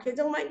job market.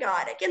 Oh my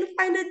God, I can't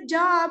find a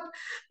job.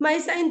 My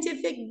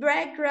scientific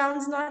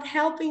background's not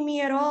helping me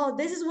at all.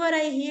 This is what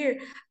I hear.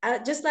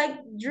 Just like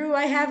Drew,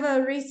 I have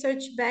a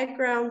research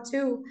background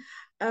too.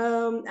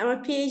 I'm a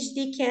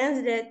PhD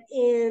candidate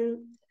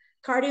in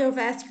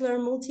cardiovascular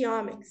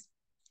multiomics.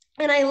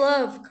 And I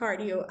love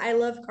cardio. I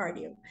love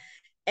cardio.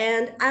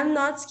 And I'm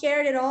not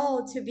scared at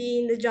all to be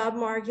in the job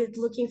market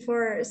looking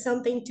for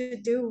something to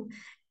do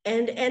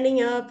and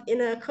ending up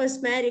in a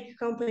cosmetic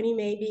company,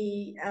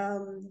 maybe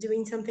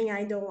doing something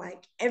I don't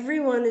like.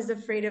 Everyone is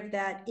afraid of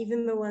that,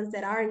 even the ones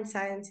that are in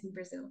science in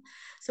Brazil.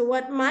 So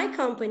what my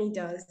company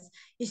does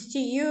is to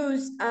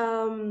use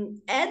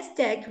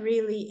edtech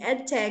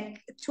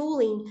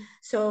tooling,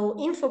 so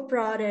info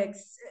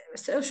products,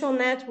 social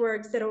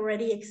networks that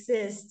already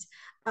exist,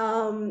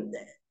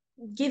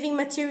 giving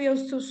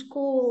materials to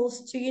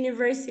schools, to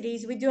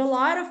universities. We do a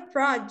lot of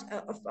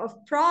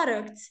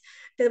products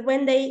that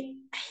when they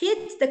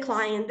hit the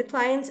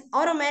client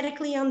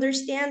automatically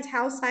understands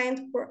how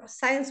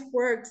science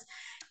works,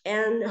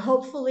 and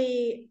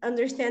hopefully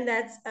understand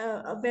that's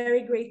a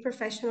very great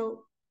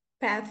professional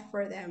path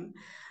for them.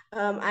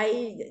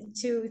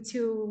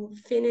 To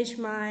finish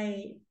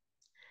my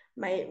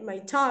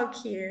talk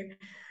here,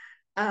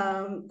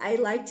 I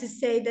like to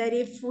say that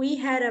if we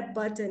had a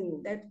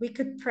button that we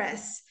could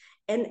press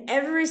and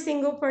every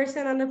single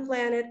person on the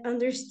planet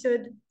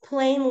understood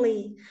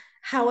plainly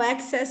how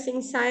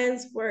accessing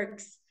science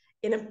works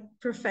in a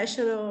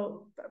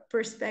professional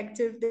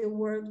perspective, the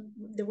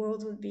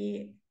world would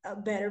be a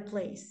better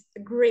place, a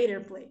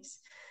greater place.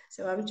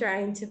 So I'm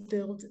trying to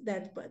build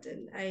that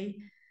button.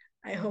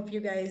 I hope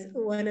you guys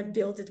want to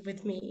build it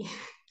with me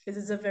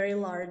because it's a very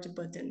large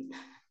button.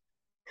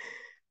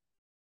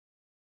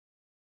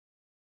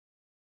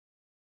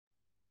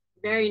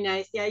 Very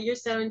nice. Yeah, you're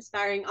so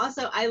inspiring.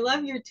 Also, I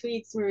love your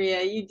tweets,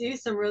 Maria. You do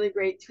some really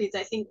great tweets.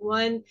 I think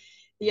one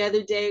the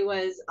other day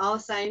was all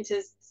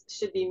scientists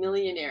should be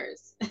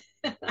millionaires.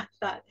 I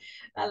thought,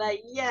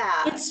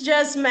 yeah. It's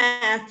just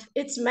math.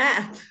 It's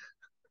math.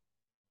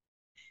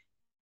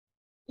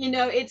 You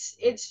know, it's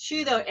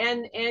true though.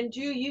 And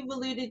Drew, you've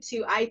alluded to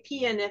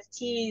IP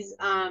NFTs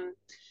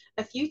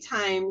a few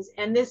times,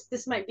 and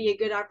this might be a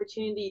good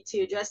opportunity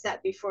to address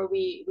that before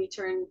we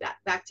turn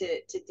back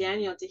to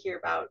Daniel to hear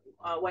about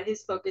what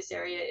his focus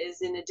area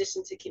is in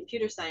addition to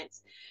computer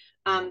science.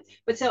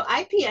 But so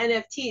IP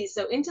NFTs,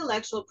 so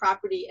intellectual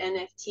property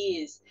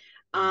NFTs,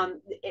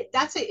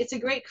 it's a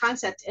great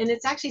concept, and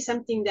it's actually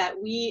something that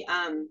we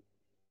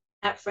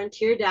at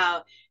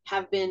FrontierDAO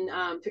have been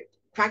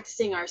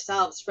practicing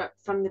ourselves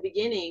from the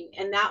beginning.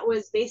 And that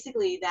was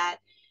basically that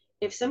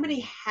if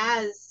somebody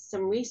has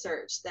some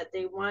research that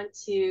they want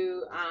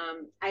to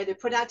either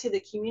put out to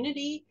the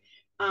community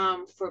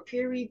for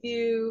peer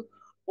review,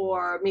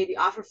 or maybe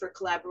offer for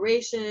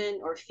collaboration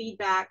or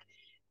feedback,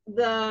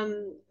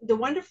 the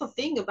wonderful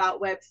thing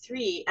about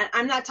Web3, and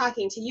I'm not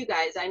talking to you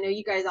guys, I know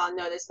you guys all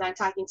know this, but I'm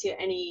talking to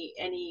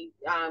any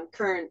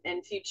current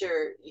and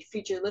future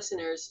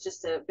listeners,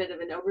 just a bit of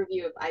an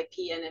overview of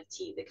IP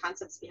NFT, the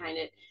concepts behind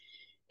it,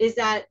 is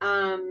that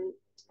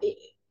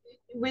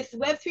with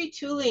Web3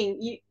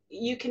 tooling,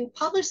 you can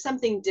publish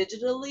something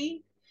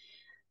digitally,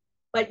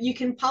 but you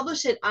can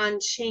publish it on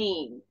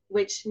chain,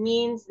 which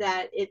means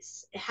that it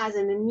has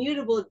an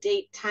immutable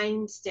date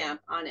timestamp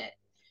on it.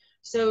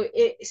 So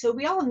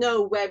we all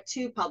know Web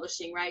 2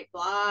 publishing, right?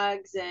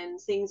 Blogs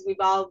and things. We've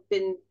all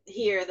been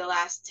here the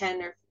last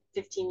 10 or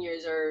 15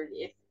 years, or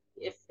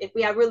if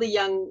we have really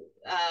young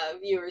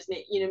viewers,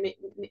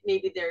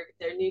 maybe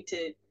they're new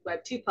to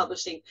Web 2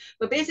 publishing.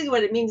 But basically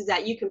what it means is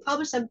that you can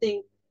publish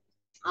something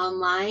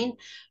online,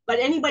 but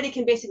anybody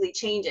can basically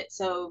change it.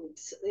 So,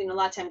 you know, a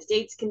lot of times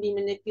dates can be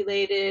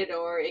manipulated,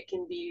 or it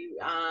can be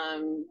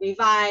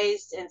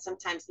revised, and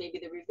sometimes maybe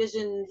the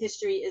revision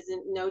history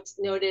isn't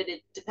noted.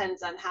 It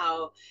depends on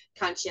how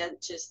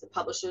conscientious the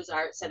publishers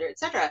are, et cetera, et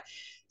cetera.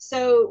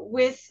 So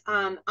with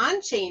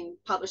on-chain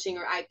publishing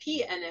or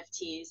IP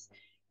NFTs,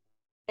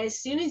 as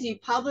soon as you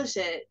publish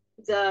it,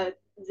 the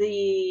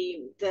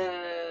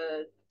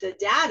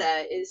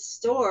data is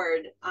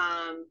stored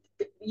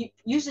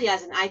usually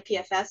as an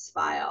IPFS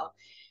file,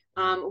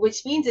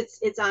 which means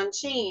it's on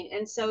chain,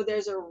 and so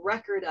there's a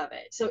record of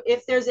it. So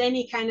if there's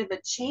any kind of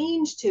a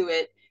change to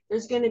it,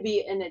 there's going to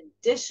be an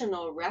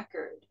additional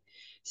record.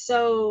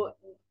 So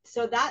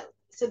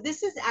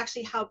this is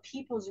actually how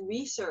people's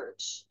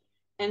research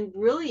and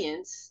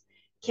brilliance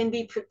can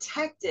be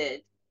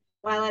protected,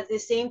 while at the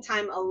same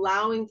time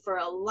allowing for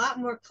a lot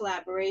more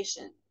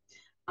collaboration.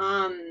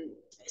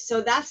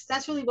 So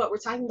that's really what we're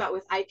talking about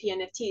with IP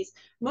NFTs.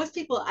 Most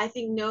people, I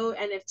think, know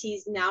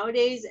NFTs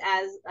nowadays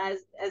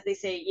as they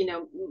say, you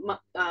know,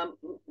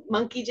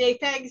 monkey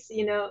JPEGs,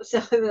 you know, so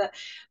the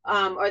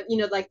or you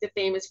know, like the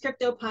famous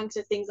CryptoPunks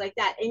or things like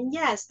that. And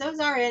yes, those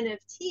are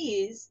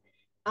NFTs.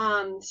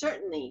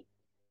 Certainly,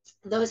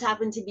 those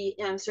happen to be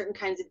certain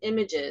kinds of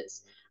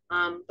images,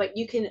 but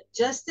you can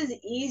just as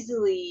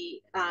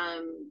easily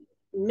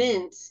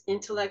mint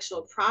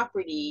intellectual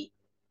property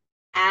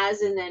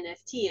as an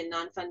NFT, a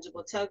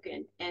non-fungible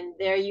token. And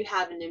there you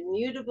have an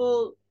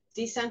immutable,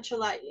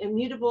 decentralized,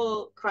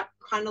 immutable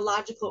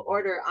chronological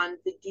order on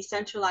the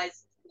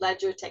decentralized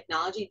ledger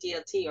technology,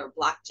 DLT, or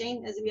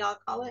blockchain, as we all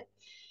call it,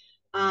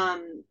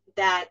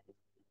 that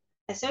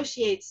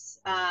associates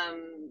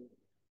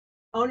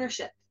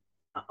ownership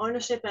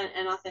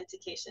and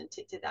authentication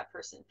to that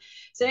person.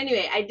 So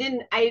anyway, I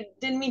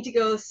didn't mean to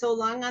go so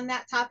long on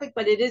that topic,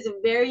 but it is a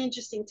very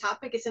interesting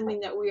topic. It's something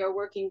that we are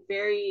working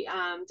very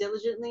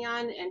diligently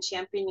on and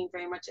championing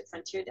very much at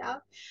FrontierDAO.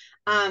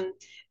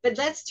 But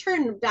let's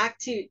turn back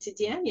to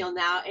Daniel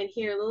now and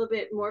hear a little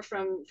bit more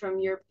from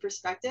your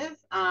perspective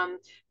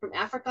from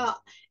Africa.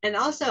 And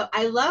also,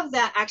 I love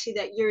that actually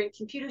that you're in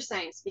computer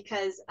science,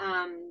 because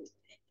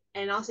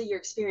and also your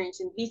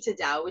experience in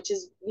BetaDAO, which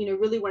is, you know,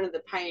 really one of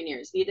the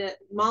pioneers. Beta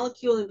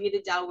Molecule and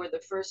BetaDAO were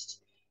the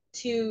first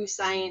two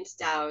science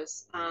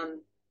DAOs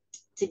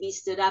to be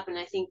stood up, and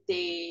I think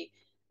they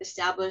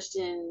established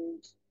in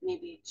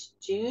maybe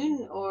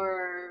June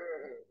or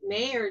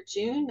May or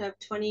June of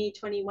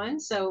 2021.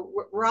 So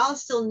we're all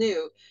still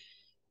new,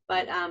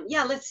 but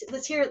yeah,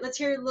 let's hear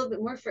a little bit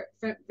more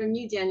from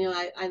you, Daniel.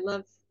 I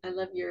love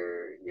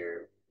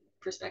your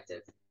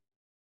perspective.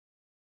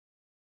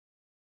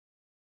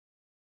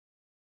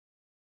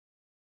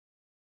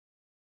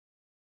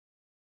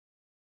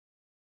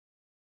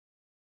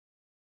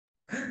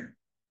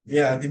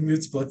 Yeah, the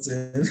mute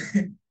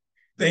button.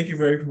 Thank you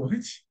very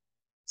much.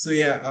 So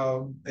yeah,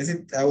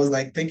 I was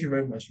like, thank you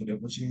very much for the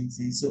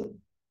opportunity. So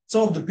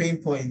some of the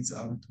pain points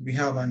we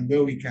have and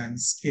where we can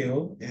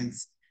scale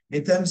is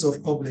in terms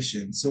of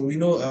publishing. So we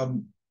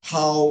know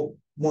how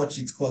much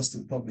it costs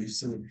to publish.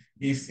 So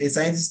if a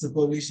scientist to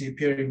publish a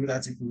peer-reviewed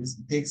article,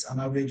 it takes an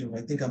average of,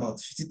 I think, about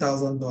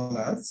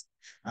 $50,000,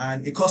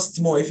 and it costs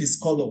more if it's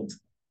colored.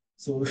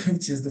 So,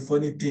 which is the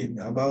funny thing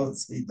about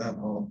it at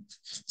all.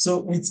 So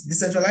with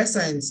decentralized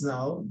science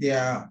now, there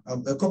are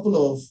a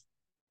couple of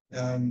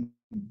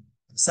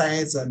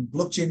science and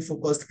blockchain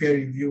focused peer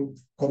review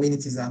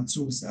communities and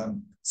tools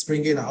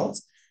springing out.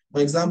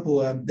 For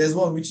example, there's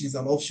one which is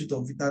an offshoot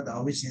of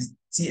VitaDAO, which is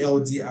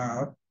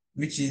TLDR,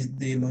 which is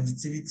the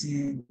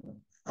longevity.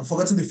 I've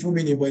forgotten the full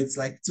meaning, but it's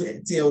like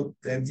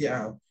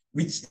TLDR,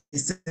 which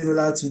is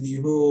similar to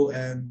the whole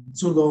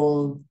too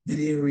long,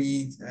 didn't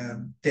read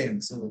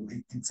term. So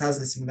it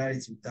has a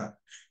similarity with that.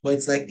 But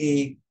it's like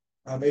a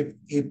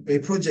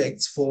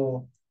project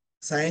for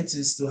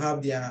scientists to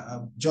have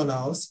their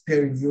journals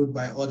peer-reviewed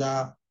by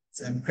other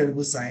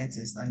credible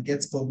scientists and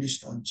gets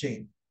published on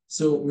chain.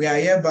 So we are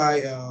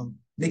hereby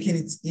making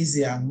it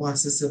easier and more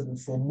accessible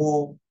for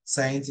more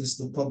scientists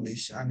to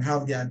publish and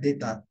have their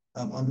data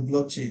on the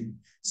blockchain.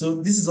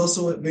 So this is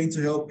also going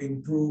to help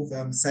improve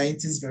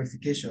scientist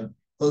verification,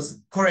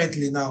 because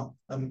currently now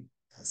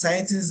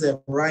scientists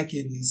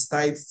ranking is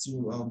tied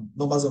to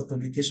numbers of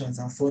publications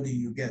and funding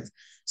you get.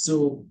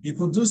 So you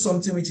could do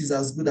something which is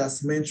as good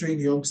as mentoring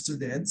young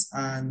students,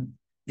 and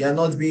they are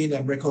not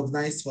being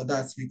recognized for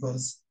that,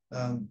 because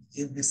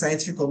in the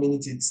scientific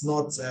community, it's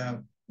not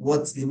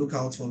what they look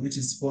out for, which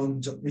is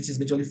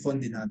majorly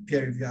funding and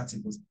peer review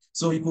articles.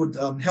 So you could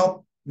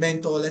help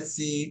mentor, let's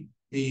say,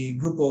 a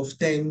group of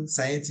 10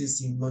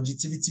 scientists in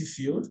longevity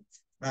field,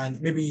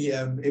 and maybe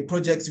a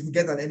project, you could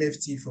get an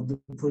NFT from the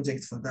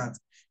project for that.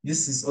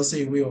 This is also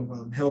a way of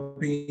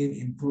helping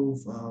improve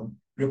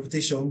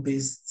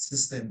reputation-based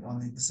system on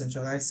the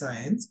decentralized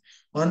science.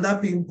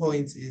 Another pain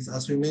point is,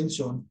 as we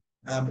mentioned,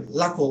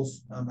 lack of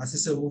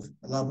accessible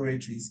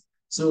laboratories.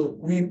 So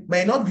we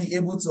may not be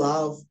able to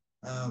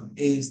have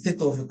a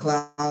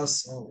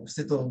state-of-the-class or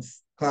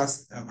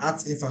state-of-class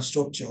art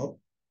infrastructure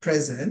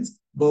present,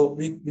 but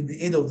with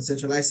the aid of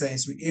decentralized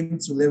science, we aim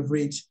to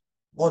leverage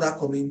other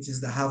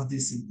communities that have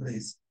this in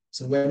place.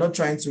 So we're not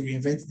trying to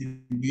reinvent the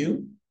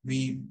wheel.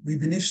 We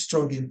believe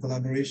strongly in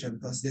collaboration,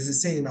 because there's a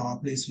saying in our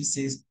place which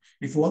says,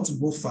 if you want to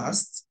go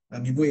fast,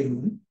 you go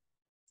alone.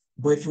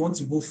 But if you want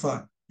to go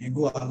far, you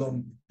go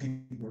along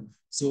with people.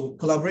 So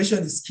collaboration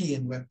is key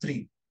in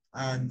Web3.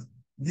 And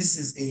this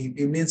is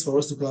a means for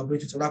us to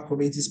collaborate with other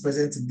communities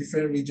present in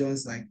different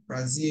regions like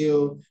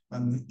Brazil,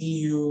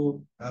 EU,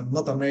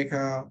 North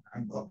America,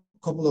 and a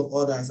couple of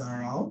others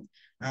around.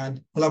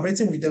 And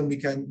collaborating with them, we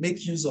can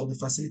make use of the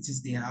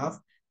facilities they have,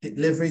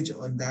 leverage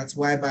on that,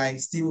 whereby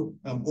still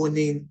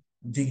owning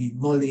the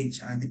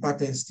knowledge and the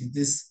patents to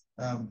this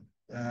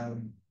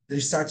the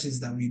researches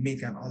that we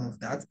make and all of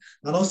that,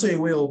 and also a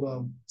way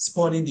of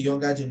spawning the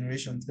younger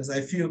generation. Because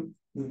I feel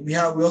we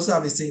also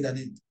have a saying that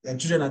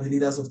children are the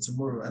leaders of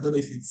tomorrow. I don't know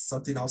if it's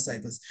something outside,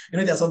 because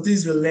there are some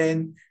things we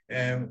learn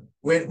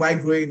while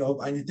growing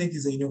up, and you think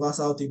it's a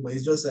universal thing, but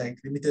it's just like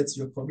limited to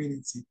your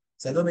community.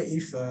 So I don't know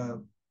if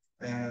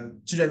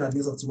children are the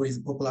leaders of tomorrow is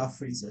a popular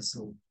phrase or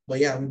so. But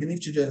yeah, we believe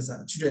children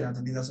are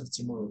the leaders of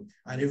tomorrow.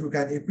 And if we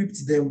can equip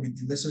them with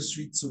the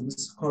necessary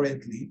tools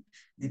currently,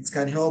 it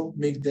can help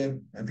make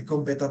them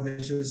become better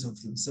versions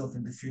of themselves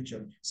in the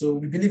future. So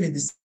we believe in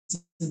this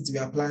we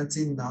are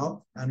planting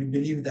now, and we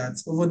believe that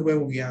even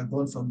when we are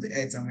gone from the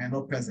earth and we are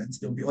not present,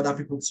 there will be other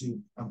people to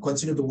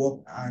continue the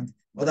work and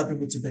other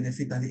people to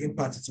benefit, and the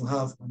impact it will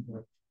have on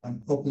the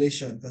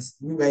population. Because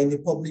we are in a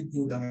public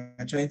good, and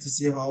we are trying to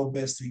see how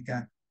best we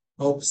can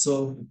help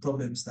solve the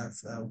problems that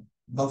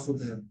baffle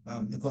the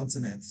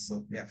continent.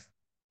 So yeah.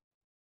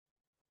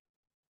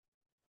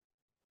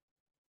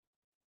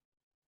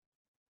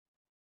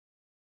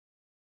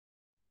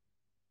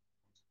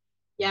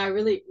 Yeah,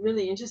 really,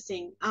 really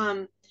interesting.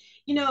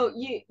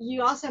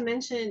 You also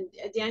mentioned,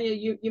 Daniel,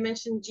 you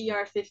mentioned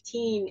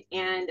GR15,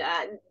 and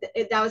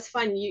that was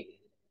fun. You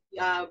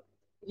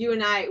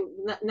and I,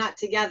 not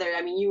together.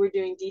 I mean, you were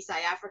doing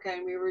DeSci Africa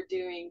and we were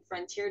doing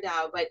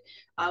FrontierDAO, but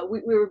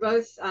we were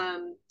both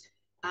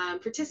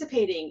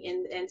participating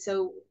in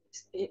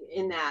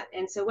that.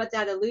 And so what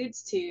that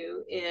alludes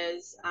to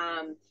is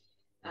the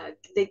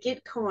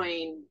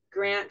Gitcoin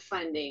grant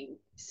funding.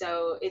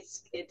 So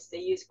they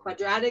use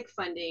quadratic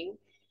funding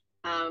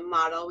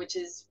model, which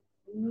is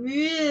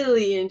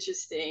really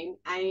interesting.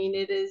 I mean,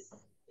 it is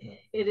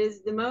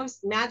the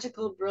most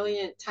magical,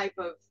 brilliant type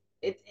of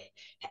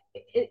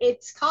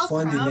it's called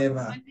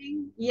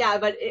crowdfunding. Yeah,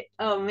 but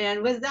oh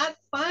man, was that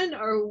fun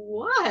or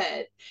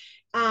what?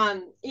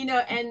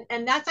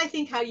 And that's I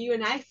think how you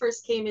and I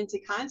first came into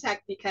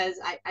contact, because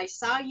I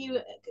saw you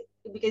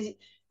because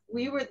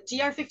we were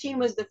GR15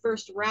 was the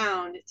first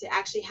round to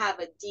actually have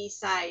a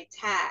DeSci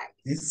tag.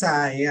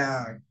 DeSci,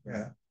 yeah.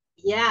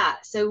 Yeah,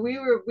 so we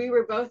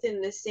were both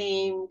in the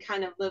same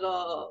kind of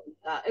little.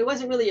 It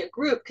wasn't really a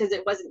group because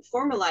it wasn't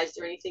formalized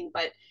or anything,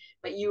 but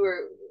you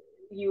were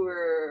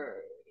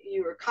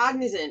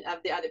cognizant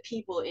of the other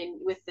people in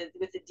with the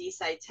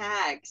DeSci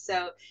tag.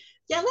 So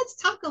yeah, let's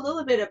talk a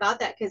little bit about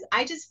that, because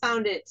I just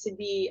found it to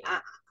be.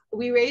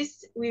 We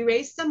raised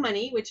some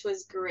money, which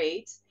was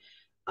great.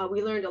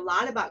 We learned a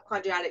lot about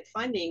quadratic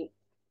funding,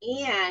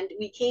 and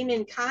we came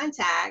in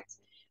contact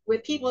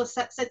with people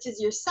such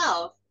as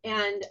yourself,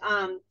 and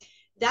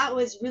that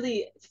was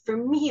really, for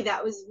me,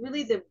 that was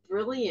really the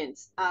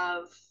brilliance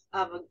of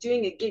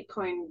doing a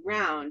Gitcoin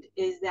round,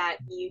 is that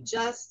you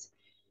just,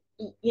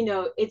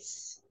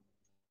 it's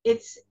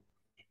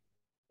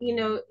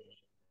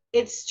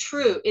it's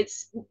true.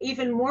 It's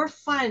even more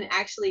fun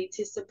actually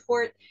to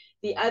support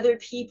the other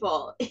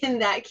people in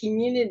that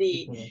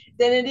community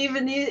than it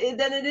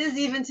is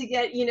even to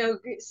get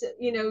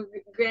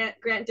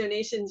grant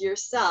donations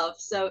yourself.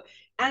 So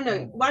I don't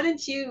know. Why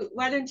don't you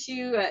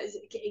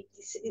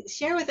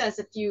share with us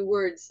a few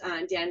words,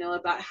 Daniel,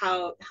 about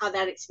how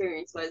that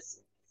experience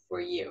was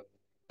for you?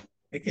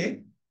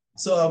 Okay,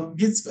 so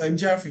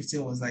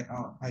GR15 was like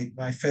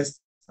our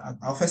first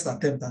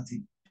attempt at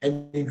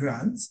any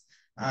grant,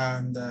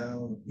 and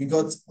we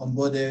got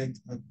onboarded.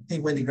 I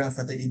think when the grant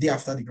started, a day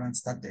after the grant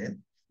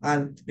started,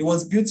 and it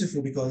was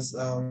beautiful because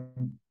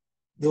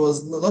there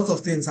was lots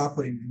of things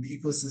happening in the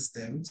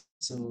ecosystem.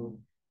 So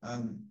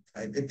I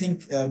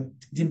think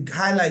the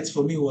highlights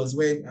for me was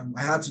when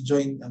I had to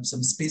join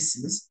some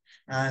spaces,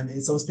 and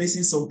in some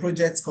spaces, some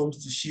projects come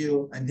to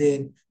show, and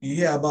then you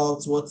hear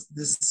about what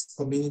this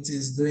community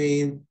is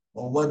doing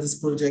or what this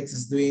project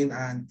is doing,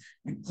 and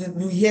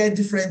you hear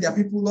there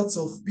are lots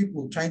of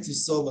people trying to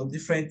solve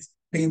different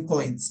pain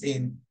points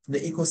in the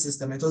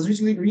ecosystem. It was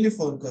really, really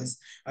fun because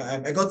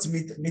I got to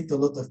meet a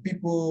lot of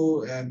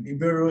people,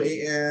 Ibero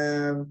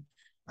AM.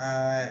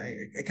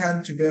 I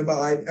can't remember.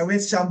 I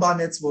went Shamba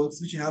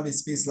Networks, which you have a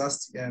space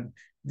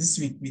this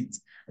week with.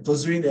 It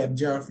was during the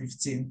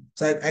GR15.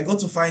 So I got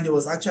to find there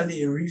was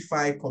actually a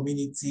ReFi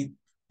community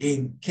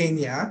in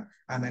Kenya,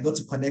 and I got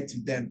to connect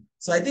with them.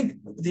 So I think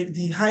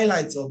the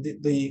highlights of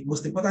the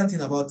most important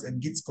thing about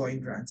Gitcoin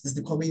grants is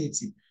the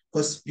community,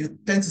 because you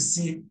tend to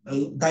see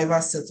a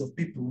diverse set of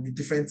people with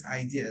different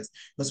ideas.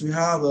 Because we even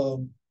have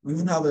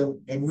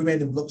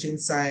women in blockchain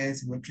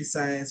science, Web3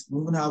 science.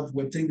 We even have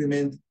Web3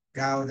 women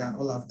guide and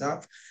all of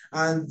that.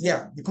 And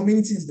yeah, the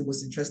community is the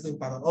most interesting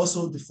part, and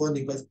also the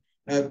funding, because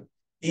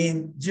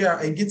in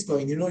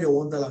Gitcoin, you know,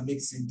 your $1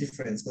 makes a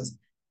difference, because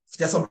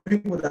there's some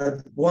people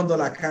that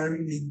 $1 can't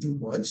really do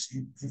much.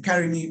 You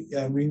can't really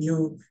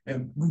renew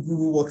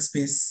Google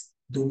Workspace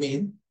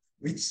domain,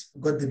 which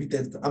got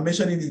deleted. I'm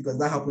mentioning it because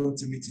that happened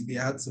to me today.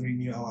 I had to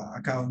renew our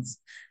accounts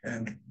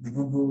and the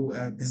Google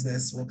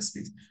Business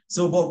Workspace.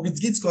 So, but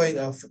with Gitcoin,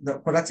 the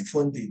quadratic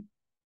funding,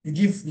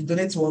 you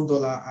donate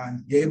 $1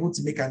 and you're able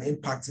to make an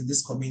impact in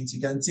this community.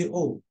 You can say,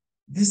 oh,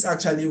 this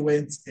actually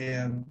went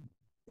a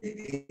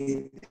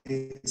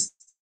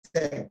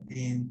step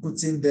in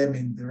putting them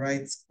in the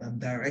right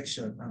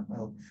direction.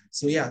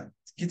 So yeah,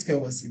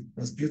 Gitcoin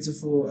was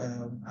beautiful,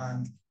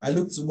 and I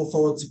look to move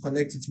forward to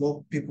connect with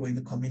more people in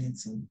the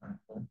community.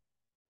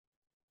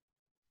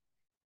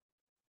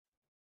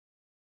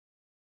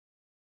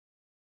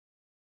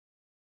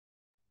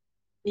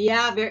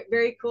 Yeah, very,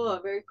 very cool,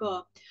 very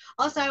cool.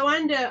 Also, I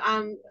wanted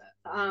to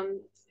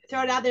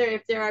throw it out there,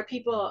 if there are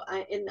people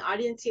in the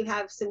audience who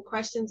have some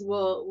questions,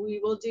 we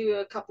will do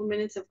a couple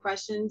minutes of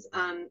questions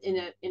in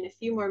a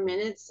few more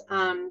minutes.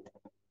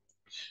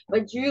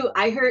 But Drew,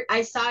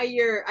 I saw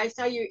your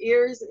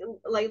ears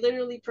like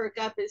literally perk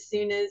up as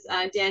soon as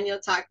Daniel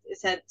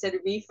said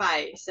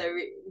ReFi, so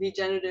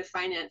regenerative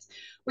finance,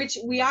 which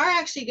we are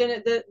actually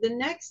gonna,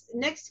 the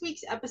next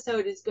week's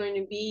episode is going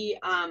to be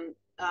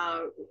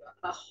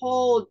a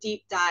whole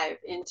deep dive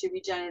into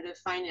regenerative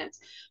finance.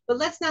 But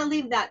let's not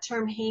leave that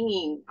term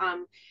hanging,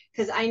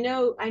 because I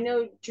know,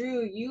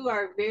 Drew, you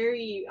are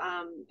very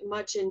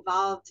much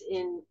involved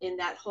in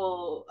that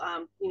whole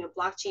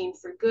blockchain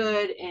for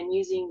good and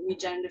using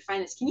regenerative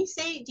finance. Do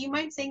you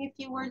mind saying a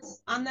few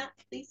words on that,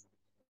 please?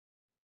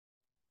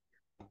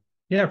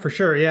 Yeah, for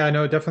sure. Yeah,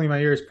 no, definitely my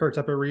ears perked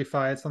up at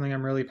ReFi. It's something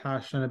I'm really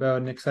passionate about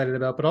and excited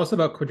about, but also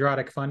about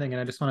quadratic funding.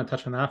 And I just want to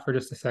touch on that for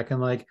just a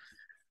second. Like,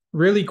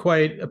 really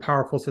quite a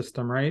powerful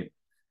system, right?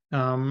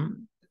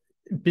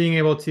 Being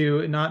able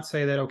to not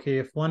say that, okay,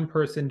 if one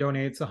person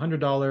donates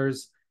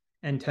 $100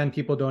 and 10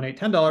 people donate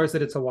 $10,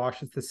 that it's a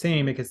wash, it's the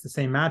same, it gets the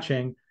same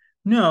matching.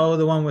 No,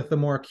 the one with the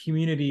more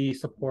community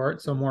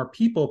support, so more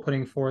people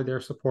putting forward their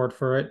support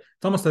for it,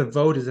 it's almost a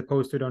vote as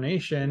opposed to a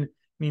donation,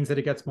 means that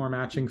it gets more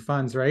matching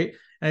funds, right?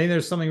 I think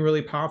there's something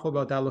really powerful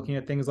about that, looking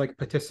at things like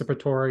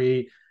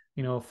participatory,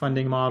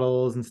 funding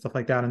models and stuff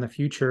like that in the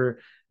future.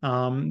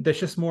 That's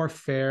just more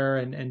fair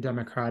and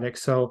democratic.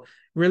 So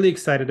really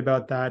excited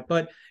about that.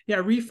 But yeah,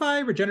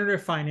 ReFi,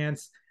 regenerative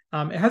finance,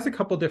 it has a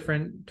couple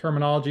different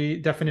terminology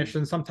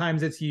definitions.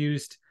 Sometimes it's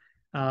used,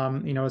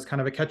 as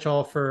kind of a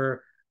catch-all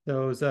for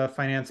those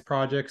finance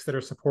projects that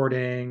are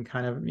supporting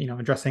kind of,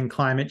 addressing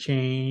climate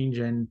change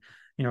and,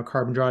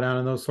 carbon drawdown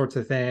and those sorts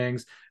of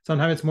things.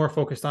 Sometimes it's more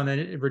focused on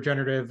the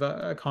regenerative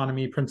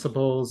economy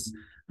principles.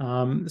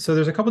 So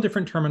there's a couple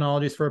different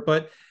terminologies for it,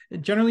 but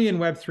generally in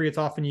Web3, it's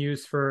often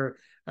used for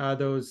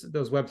those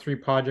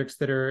Web3 projects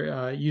that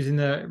are using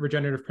the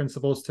regenerative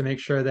principles to make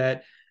sure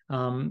that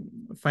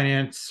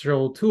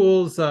financial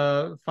tools,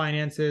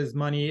 finances,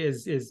 money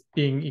is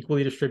being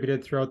equally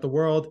distributed throughout the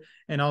world,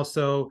 and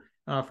also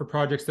for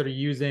projects that are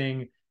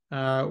using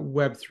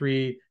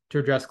Web3 to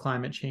address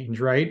climate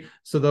change, right?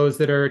 So those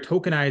that are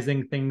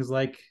tokenizing things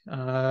like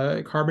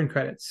carbon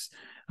credits,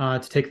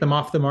 to take them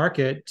off the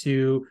market,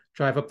 to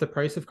drive up the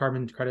price of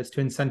carbon credits,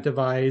 to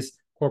incentivize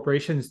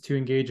corporations to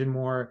engage in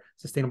more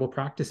sustainable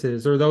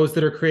practices, or those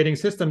that are creating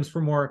systems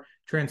for more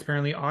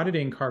transparently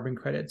auditing carbon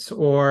credits,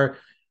 or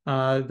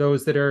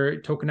those that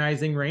are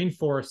tokenizing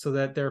rainforests so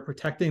that they're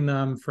protecting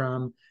them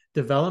from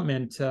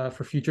development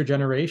for future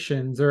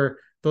generations, or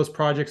those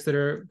projects that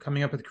are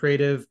coming up with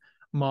creative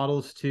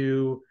models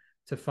to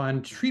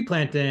fund tree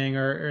planting,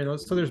 or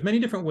those. So there's many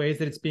different ways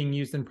that it's being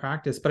used in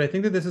practice. But I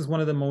think that this is one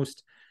of the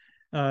most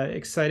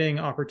exciting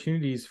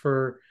opportunities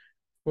for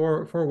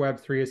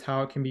Web3, is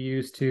how it can be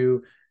used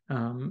to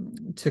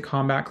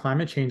combat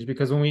climate change.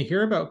 Because when we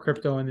hear about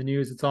crypto in the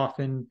news, it's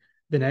often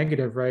the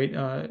negative, right?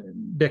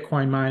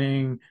 Bitcoin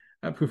mining,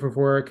 proof of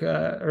work,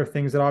 are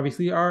things that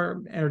obviously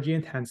are energy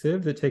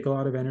intensive, that take a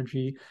lot of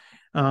energy.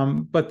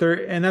 But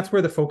that's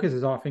where the focus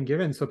is often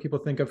given. So people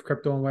think of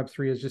crypto and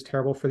Web3 as just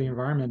terrible for the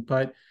environment,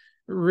 but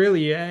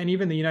really, and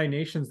even the United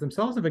Nations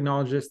themselves have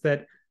acknowledged this,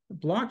 that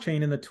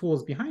blockchain and the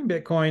tools behind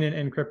Bitcoin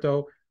and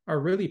crypto are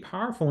really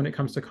powerful when it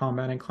comes to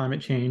combating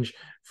climate change,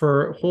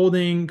 for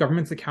holding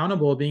governments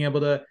accountable, being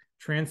able to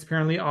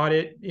transparently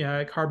audit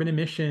carbon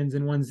emissions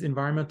and one's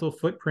environmental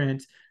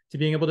footprint, to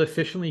being able to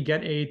efficiently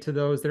get aid to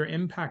those that are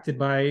impacted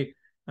by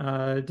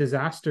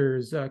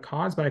disasters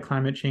caused by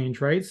climate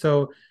change, right?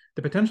 So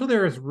the potential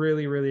there is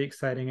really, really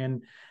exciting.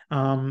 And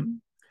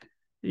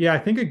yeah, I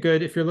think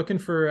if you're looking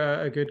for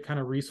a good kind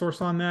of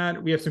resource on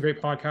that, we have some great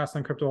podcasts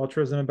on crypto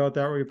altruism about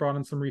that, where we brought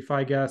in some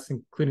ReFi guests,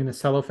 including the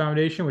Cello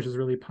Foundation, which is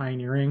really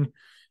pioneering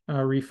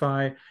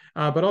ReFi.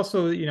 But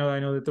also, I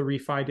know that the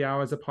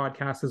FrontierDAO is a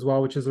podcast as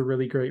well, which is a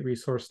really great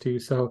resource too.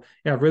 So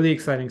yeah, really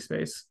exciting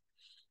space.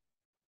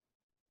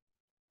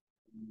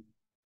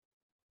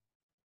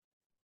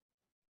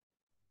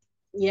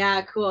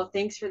 Yeah, cool.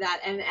 Thanks for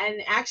that. And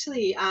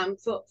actually,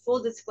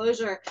 full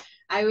disclosure,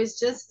 I was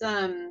just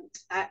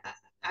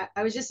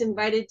I was just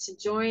invited to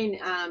join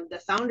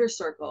the founder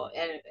circle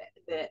and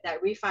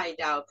that ReFi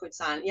DAO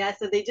puts on. Yeah,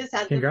 so they just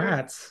had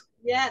Congrats.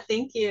 yeah,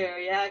 thank you.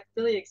 Yeah,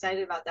 really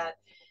excited about that.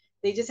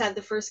 They just had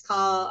the first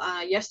call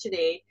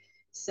yesterday,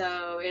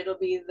 so it'll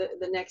be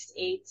the next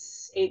 8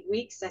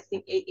 weeks. I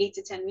think 8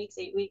 to 10 weeks,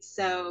 8 weeks.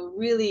 So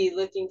really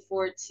looking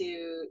forward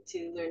to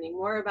learning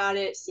more about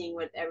it, seeing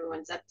what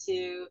everyone's up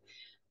to.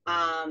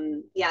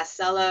 Yeah,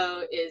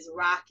 Cello is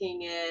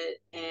rocking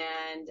it,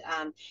 and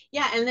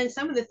yeah, and then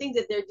some of the things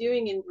that they're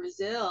doing in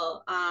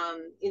Brazil,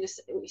 you know,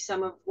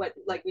 some of what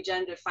like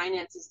regenerative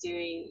finance is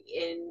doing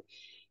in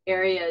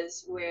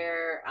areas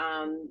where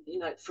you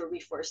know, for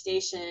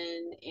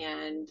reforestation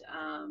and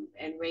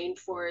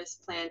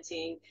rainforest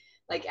planting,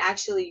 like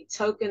actually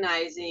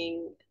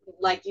tokenizing,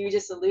 like you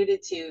just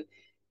alluded to,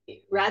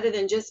 rather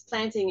than just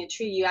planting a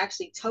tree, you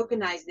actually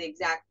tokenize the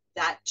exact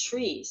that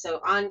tree.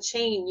 So on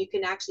chain, you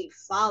can actually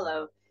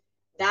follow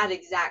that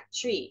exact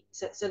tree.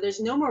 So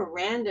there's no more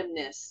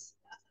randomness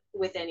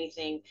with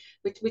anything,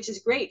 which is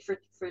great for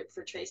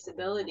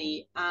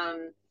traceability.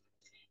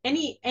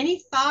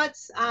 Any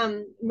thoughts,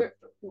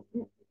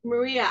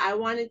 Maria? I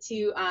wanted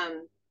to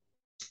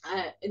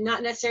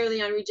not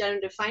necessarily on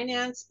regenerative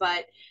finance,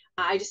 but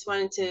I just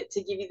wanted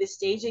to give you the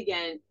stage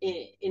again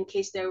in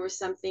case there was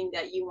something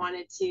that you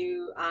wanted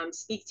to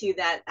speak to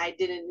that I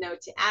didn't know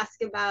to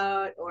ask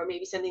about, or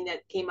maybe something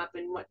that came up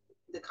in what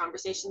the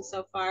conversation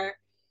so far.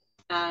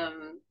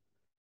 I'm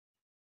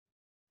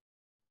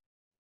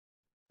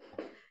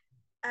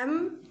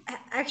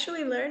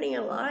actually learning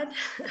a lot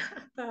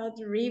about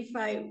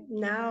ReFi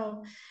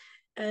now.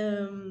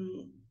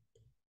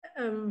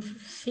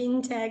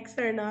 Fintechs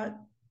are not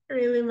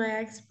really my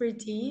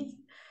expertise,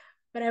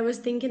 but I was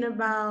thinking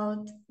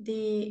about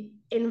the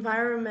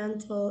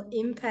environmental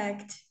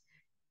impact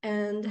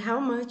and how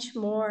much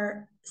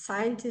more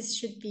scientists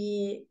should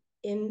be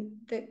in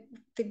the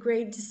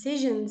great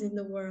decisions in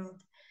the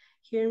world.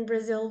 Here in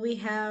Brazil, we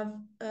have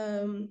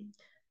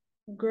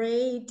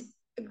great,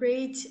 a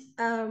great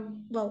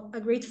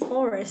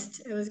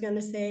forest. I was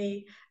gonna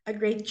say a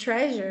great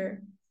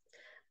treasure,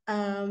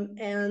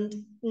 and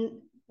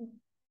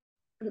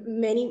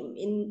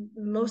in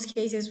most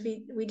cases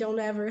we don't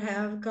ever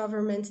have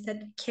governments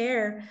that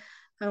care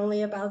not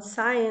only about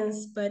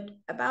science but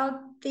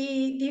about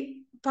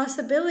the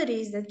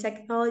possibilities that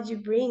technology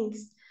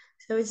brings.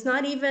 So it's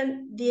not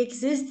even the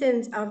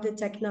existence of the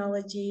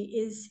technology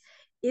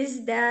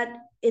is that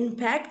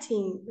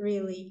impacting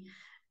really.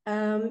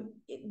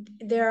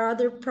 There are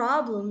other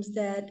problems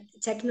that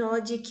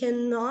technology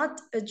cannot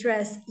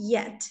address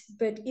yet,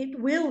 but it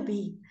will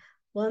be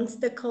once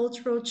the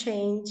cultural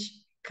change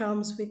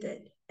comes with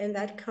it. And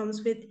that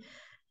comes with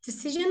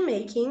decision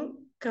making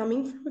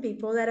coming from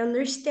people that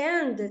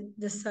understand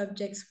the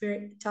subjects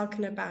we're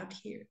talking about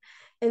here.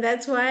 And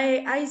that's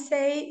why I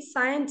say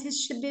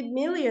scientists should be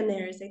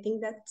millionaires. I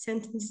think that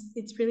sentence,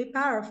 it's really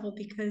powerful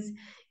because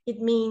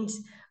it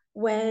means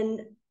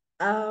when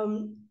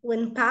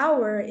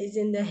power is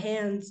in the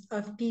hands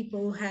of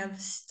people who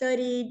have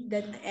studied,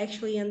 that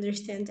actually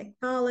understand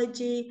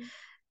technology,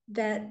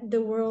 that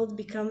the world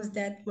becomes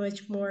that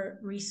much more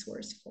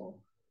resourceful.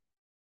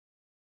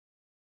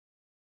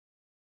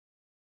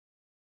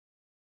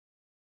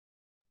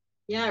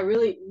 Yeah,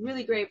 really,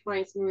 really great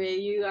points, Maria.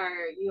 You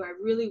are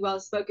really well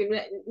spoken.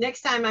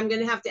 Next time, I'm going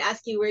to have to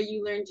ask you where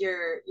you learned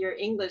your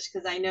English,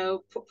 because I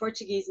know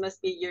Portuguese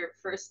must be your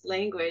first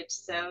language.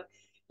 So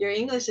your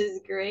English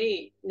is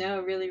great.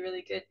 No, really,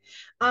 really good.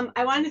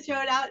 I want to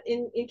throw it out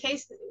in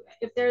case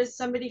if there's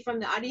somebody from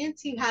the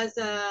audience who has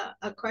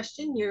a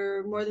question,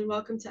 you're more than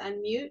welcome to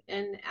unmute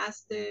and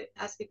ask a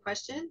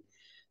question.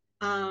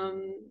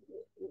 You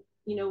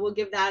know, we'll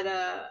give that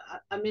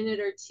a minute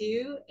or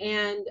two,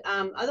 and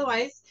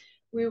otherwise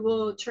we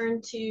will turn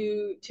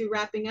to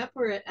wrapping up.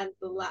 We're at the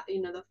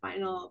the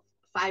final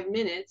 5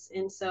 minutes,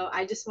 and so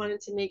I just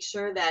wanted to make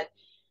sure that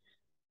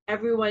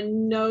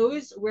everyone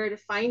knows where to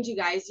find you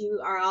guys. You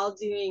are all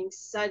doing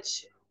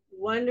such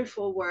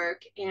wonderful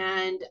work,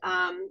 and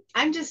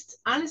I'm just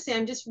honestly,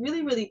 I'm just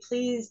really, really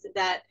pleased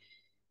that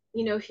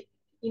you know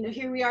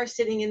here we are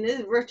sitting in this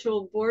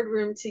virtual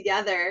boardroom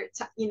together,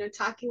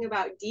 talking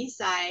about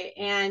DeSci,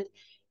 and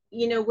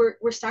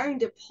we're starting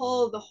to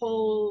pull the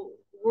whole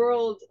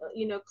world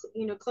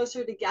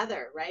closer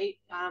together, right?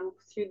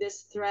 Through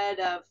this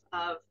thread of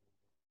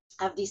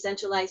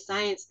decentralized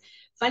science.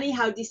 Funny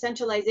how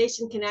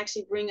decentralization can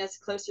actually bring us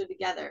closer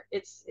together.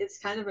 It's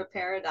kind of a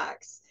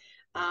paradox,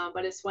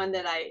 but it's one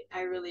that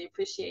I really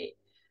appreciate.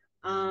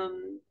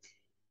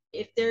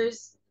 If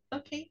there's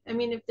okay, I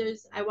mean, if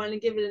there's, I want to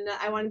give it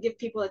I want to give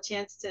people a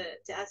chance to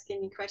ask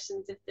any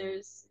questions if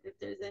there's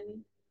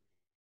any.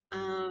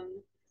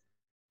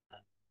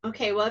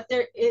 Okay, well,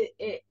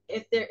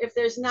 if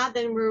there's not,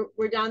 then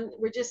we're done.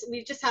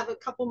 We just have a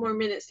couple more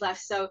minutes left.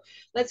 So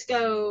let's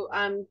go.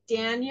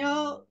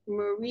 Daniel,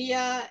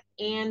 Maria,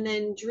 and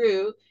then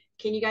Drew.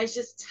 Can you guys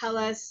just tell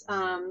us,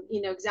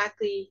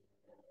 exactly,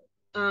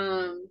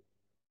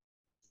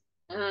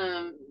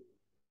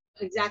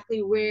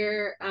 exactly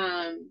where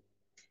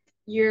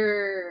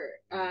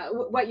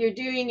what you're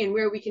doing and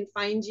where we can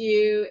find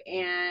you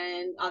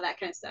and all that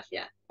kind of stuff.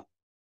 Yeah.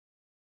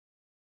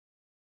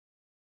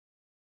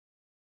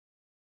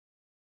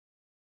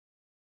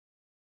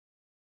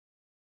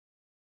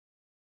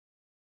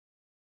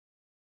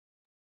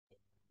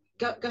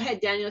 Go ahead,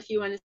 Daniel, if you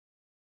want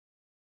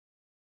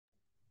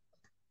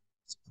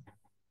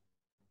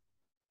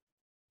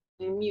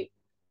to mute.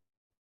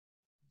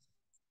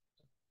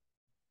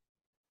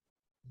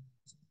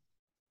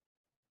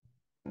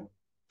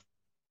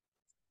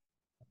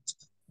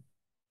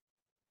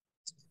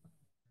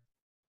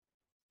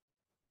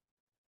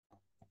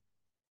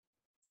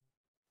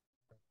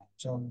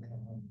 John,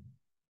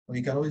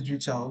 you can always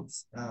reach out.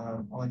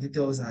 Our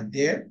details are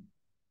there,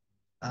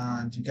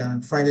 and you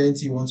can find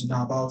anything you want to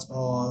know about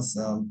us.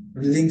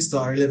 Links to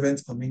our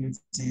relevant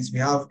communities. We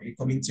have a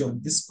community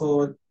on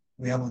Discord.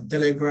 We have on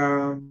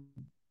Telegram,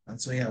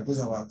 and so yeah, those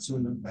are our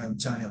two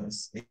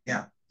channels.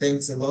 Yeah,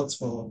 thanks a lot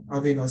for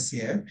having us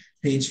here.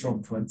 Paige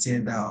from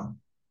FrontierDAO.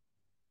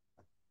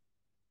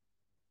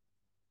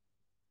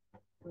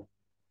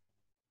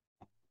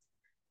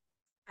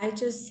 I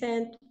just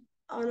sent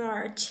on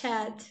our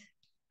chat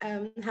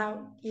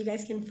how you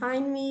guys can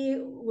find me.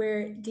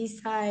 We're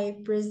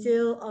DeSci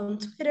Brazil on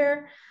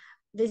Twitter.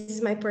 This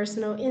is my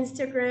personal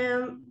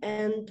Instagram,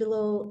 and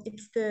below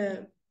it's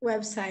the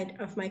website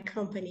of my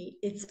company.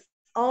 It's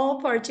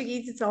all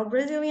Portuguese, it's all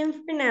Brazilian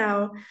for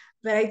now,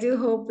 but I do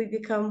hope we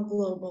become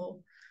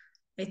global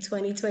by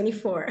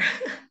 2024.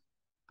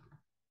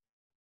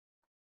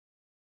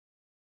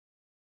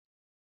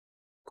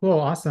 Cool,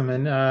 awesome,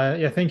 and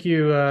yeah, thank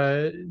you,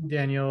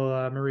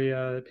 Daniel,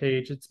 Maria,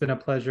 Paige. It's been a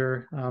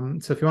pleasure.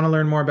 So if you want to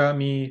learn more about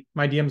me,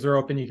 my DMs are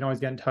open. You can always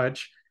get in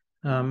touch.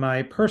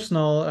 My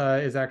personal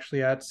is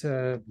actually at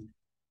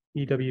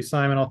EW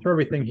Simon. I'll throw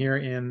everything here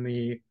in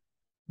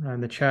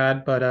the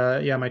chat.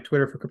 But yeah, my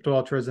Twitter for Crypto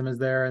Altruism is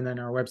there, and then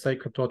our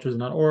website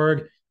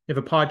cryptoaltruism.org. We have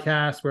a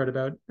podcast.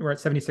 We're at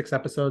 76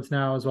 episodes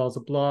now, as well as a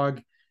blog.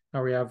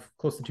 We have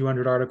close to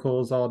 200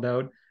 articles all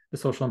about the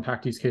social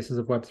impact use cases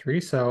of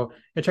Web3. So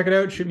yeah, check it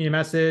out. Shoot me a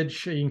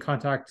message. You can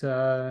contact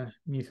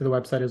me through the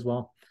website as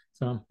well.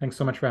 So thanks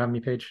so much for having me,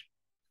 Paige.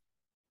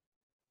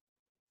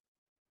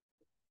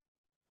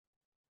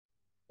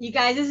 You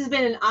guys, this has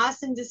been an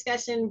awesome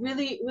discussion.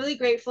 Really, really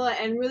grateful,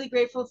 and really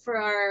grateful for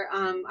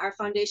our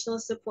foundational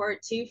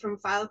support too, from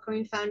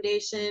Filecoin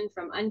Foundation,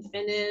 from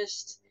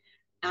Unfinished,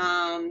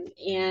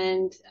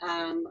 and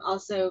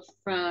also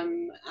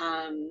from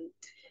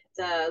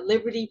the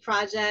Liberty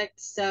Project.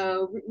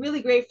 So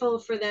really grateful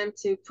for them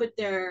to put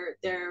their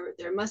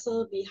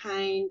muscle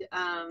behind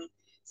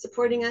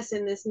supporting us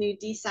in this new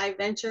DeSci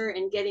venture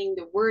and getting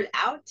the word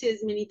out to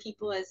as many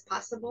people as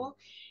possible.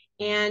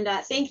 And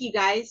thank you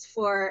guys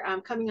for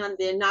coming on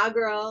the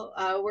inaugural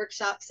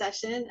workshop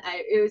session.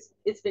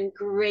 It's been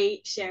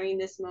great sharing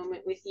this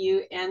moment with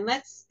you, and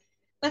let's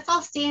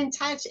all stay in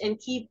touch and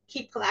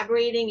keep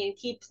collaborating and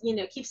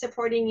keep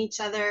supporting each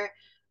other.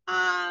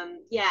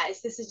 Yeah,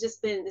 this has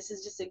just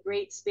a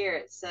great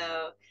spirit.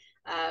 So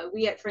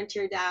we at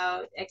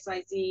FrontierDAO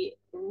XYZ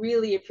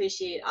really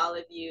appreciate all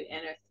of you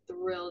and are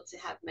thrilled to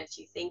have met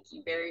you. Thank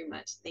you very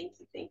much. Thank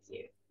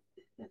you.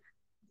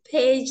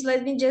 Paige,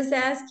 let me just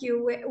ask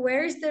you,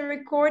 where is the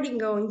recording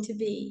going to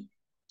be?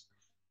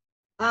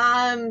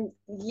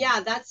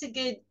 Yeah, that's a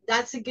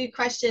good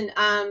question.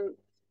 I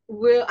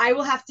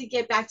will have to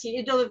get back to you.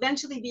 It'll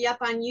eventually be up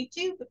on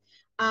YouTube,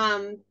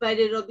 but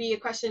it'll be a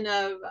question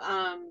of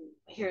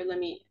here. Let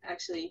me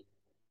actually